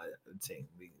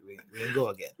 We'll go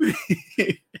again.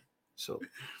 So,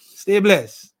 stay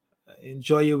blessed.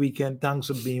 Enjoy your weekend. Thanks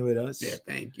for being with us. Yeah,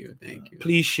 thank you.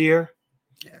 Please share.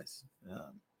 Yes.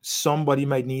 Somebody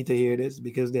might need to hear this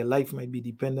because their life might be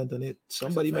dependent on it.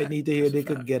 Somebody might need to hear they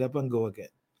could get up and go again.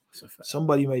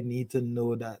 Somebody might need to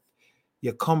know that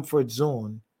your comfort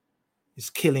zone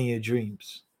is killing your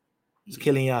dreams. It's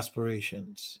killing your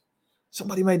aspirations.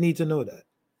 Somebody might need to know that.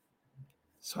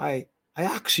 So I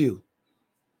ask you,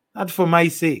 not for my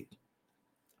sake,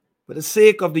 for the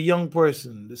sake of the young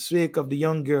person, the sake of the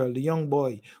young girl, the young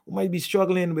boy who might be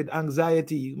struggling with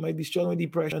anxiety, who might be struggling with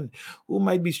depression, who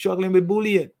might be struggling with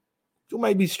bullying, who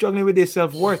might be struggling with their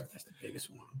self-worth. That's the biggest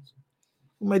one.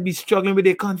 Who might be struggling with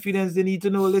their confidence. They need to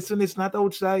know, listen, it's not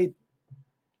outside.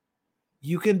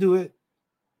 You can do it.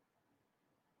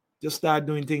 Just start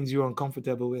doing things you're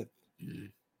uncomfortable with.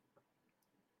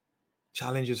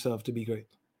 Challenge yourself to be great.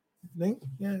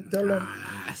 Yeah, tell them.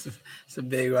 It's a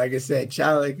big, like I said,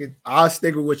 challenge. I'll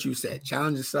stick with what you said.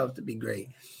 Challenge yourself to be great.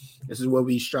 This is what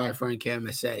we strive for in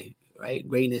KMSA, right?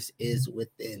 Greatness is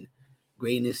within.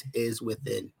 Greatness is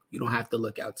within. You don't have to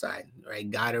look outside, right?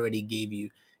 God already gave you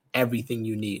everything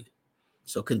you need.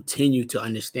 So continue to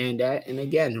understand that. And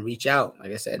again, reach out.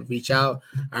 Like I said, reach out.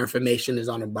 Our information is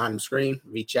on the bottom screen.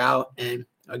 Reach out. And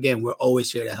again, we're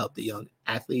always here to help the young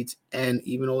athletes and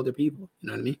even older people. You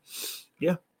know what I mean?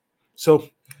 Yeah. So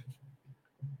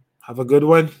have a good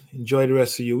one. Enjoy the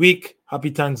rest of your week.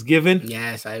 Happy Thanksgiving.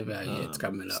 Yes, it's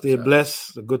coming up. Stay blessed.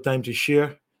 It's a good time to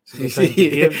share. It's a good time to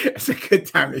give. It's a good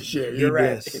time to share. You're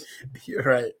right. Blessed. You're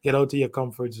right. Get out of your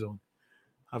comfort zone.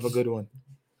 Have a good one.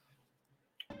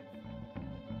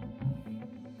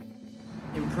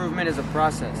 Improvement is a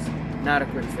process, not a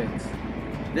quick fix.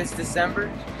 This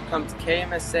December, come to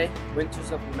KMSA Winter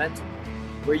Supplemental,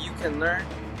 where you can learn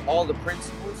all the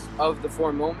principles of the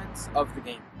 4 moments of the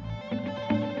game.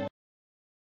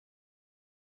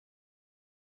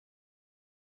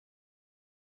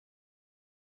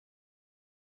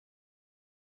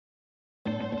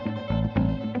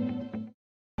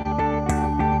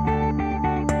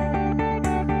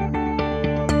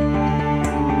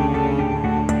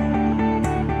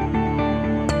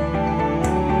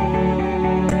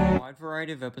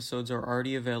 Of episodes are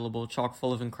already available, chock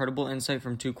full of incredible insight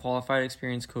from 2 qualified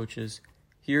experienced coaches.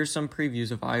 Here are some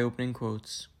previews of eye-opening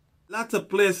quotes. Lots of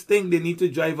players think they need to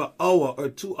drive an hour or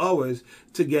 2 hours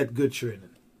to get good training.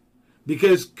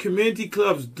 Because community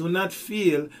clubs do not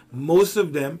feel, most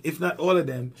of them, if not all of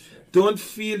them, don't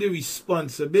feel the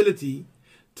responsibility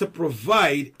to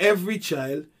provide every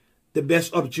child the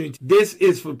best opportunity. This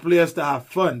is for players to have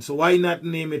fun, so why not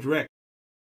name it rec?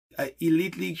 An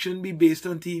elite league shouldn't be based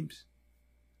on teams.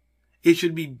 It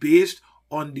should be based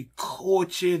on the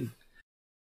coaching.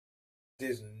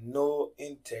 There's no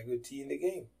integrity in the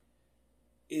game.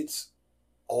 It's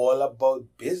all about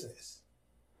business.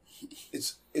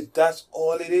 That's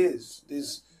all it is.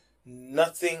 There's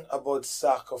nothing about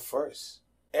soccer first.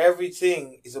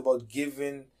 Everything is about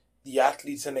giving the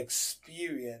athletes an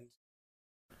experience.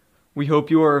 We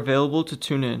hope you are available to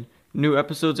tune in. New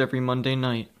episodes every Monday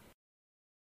night.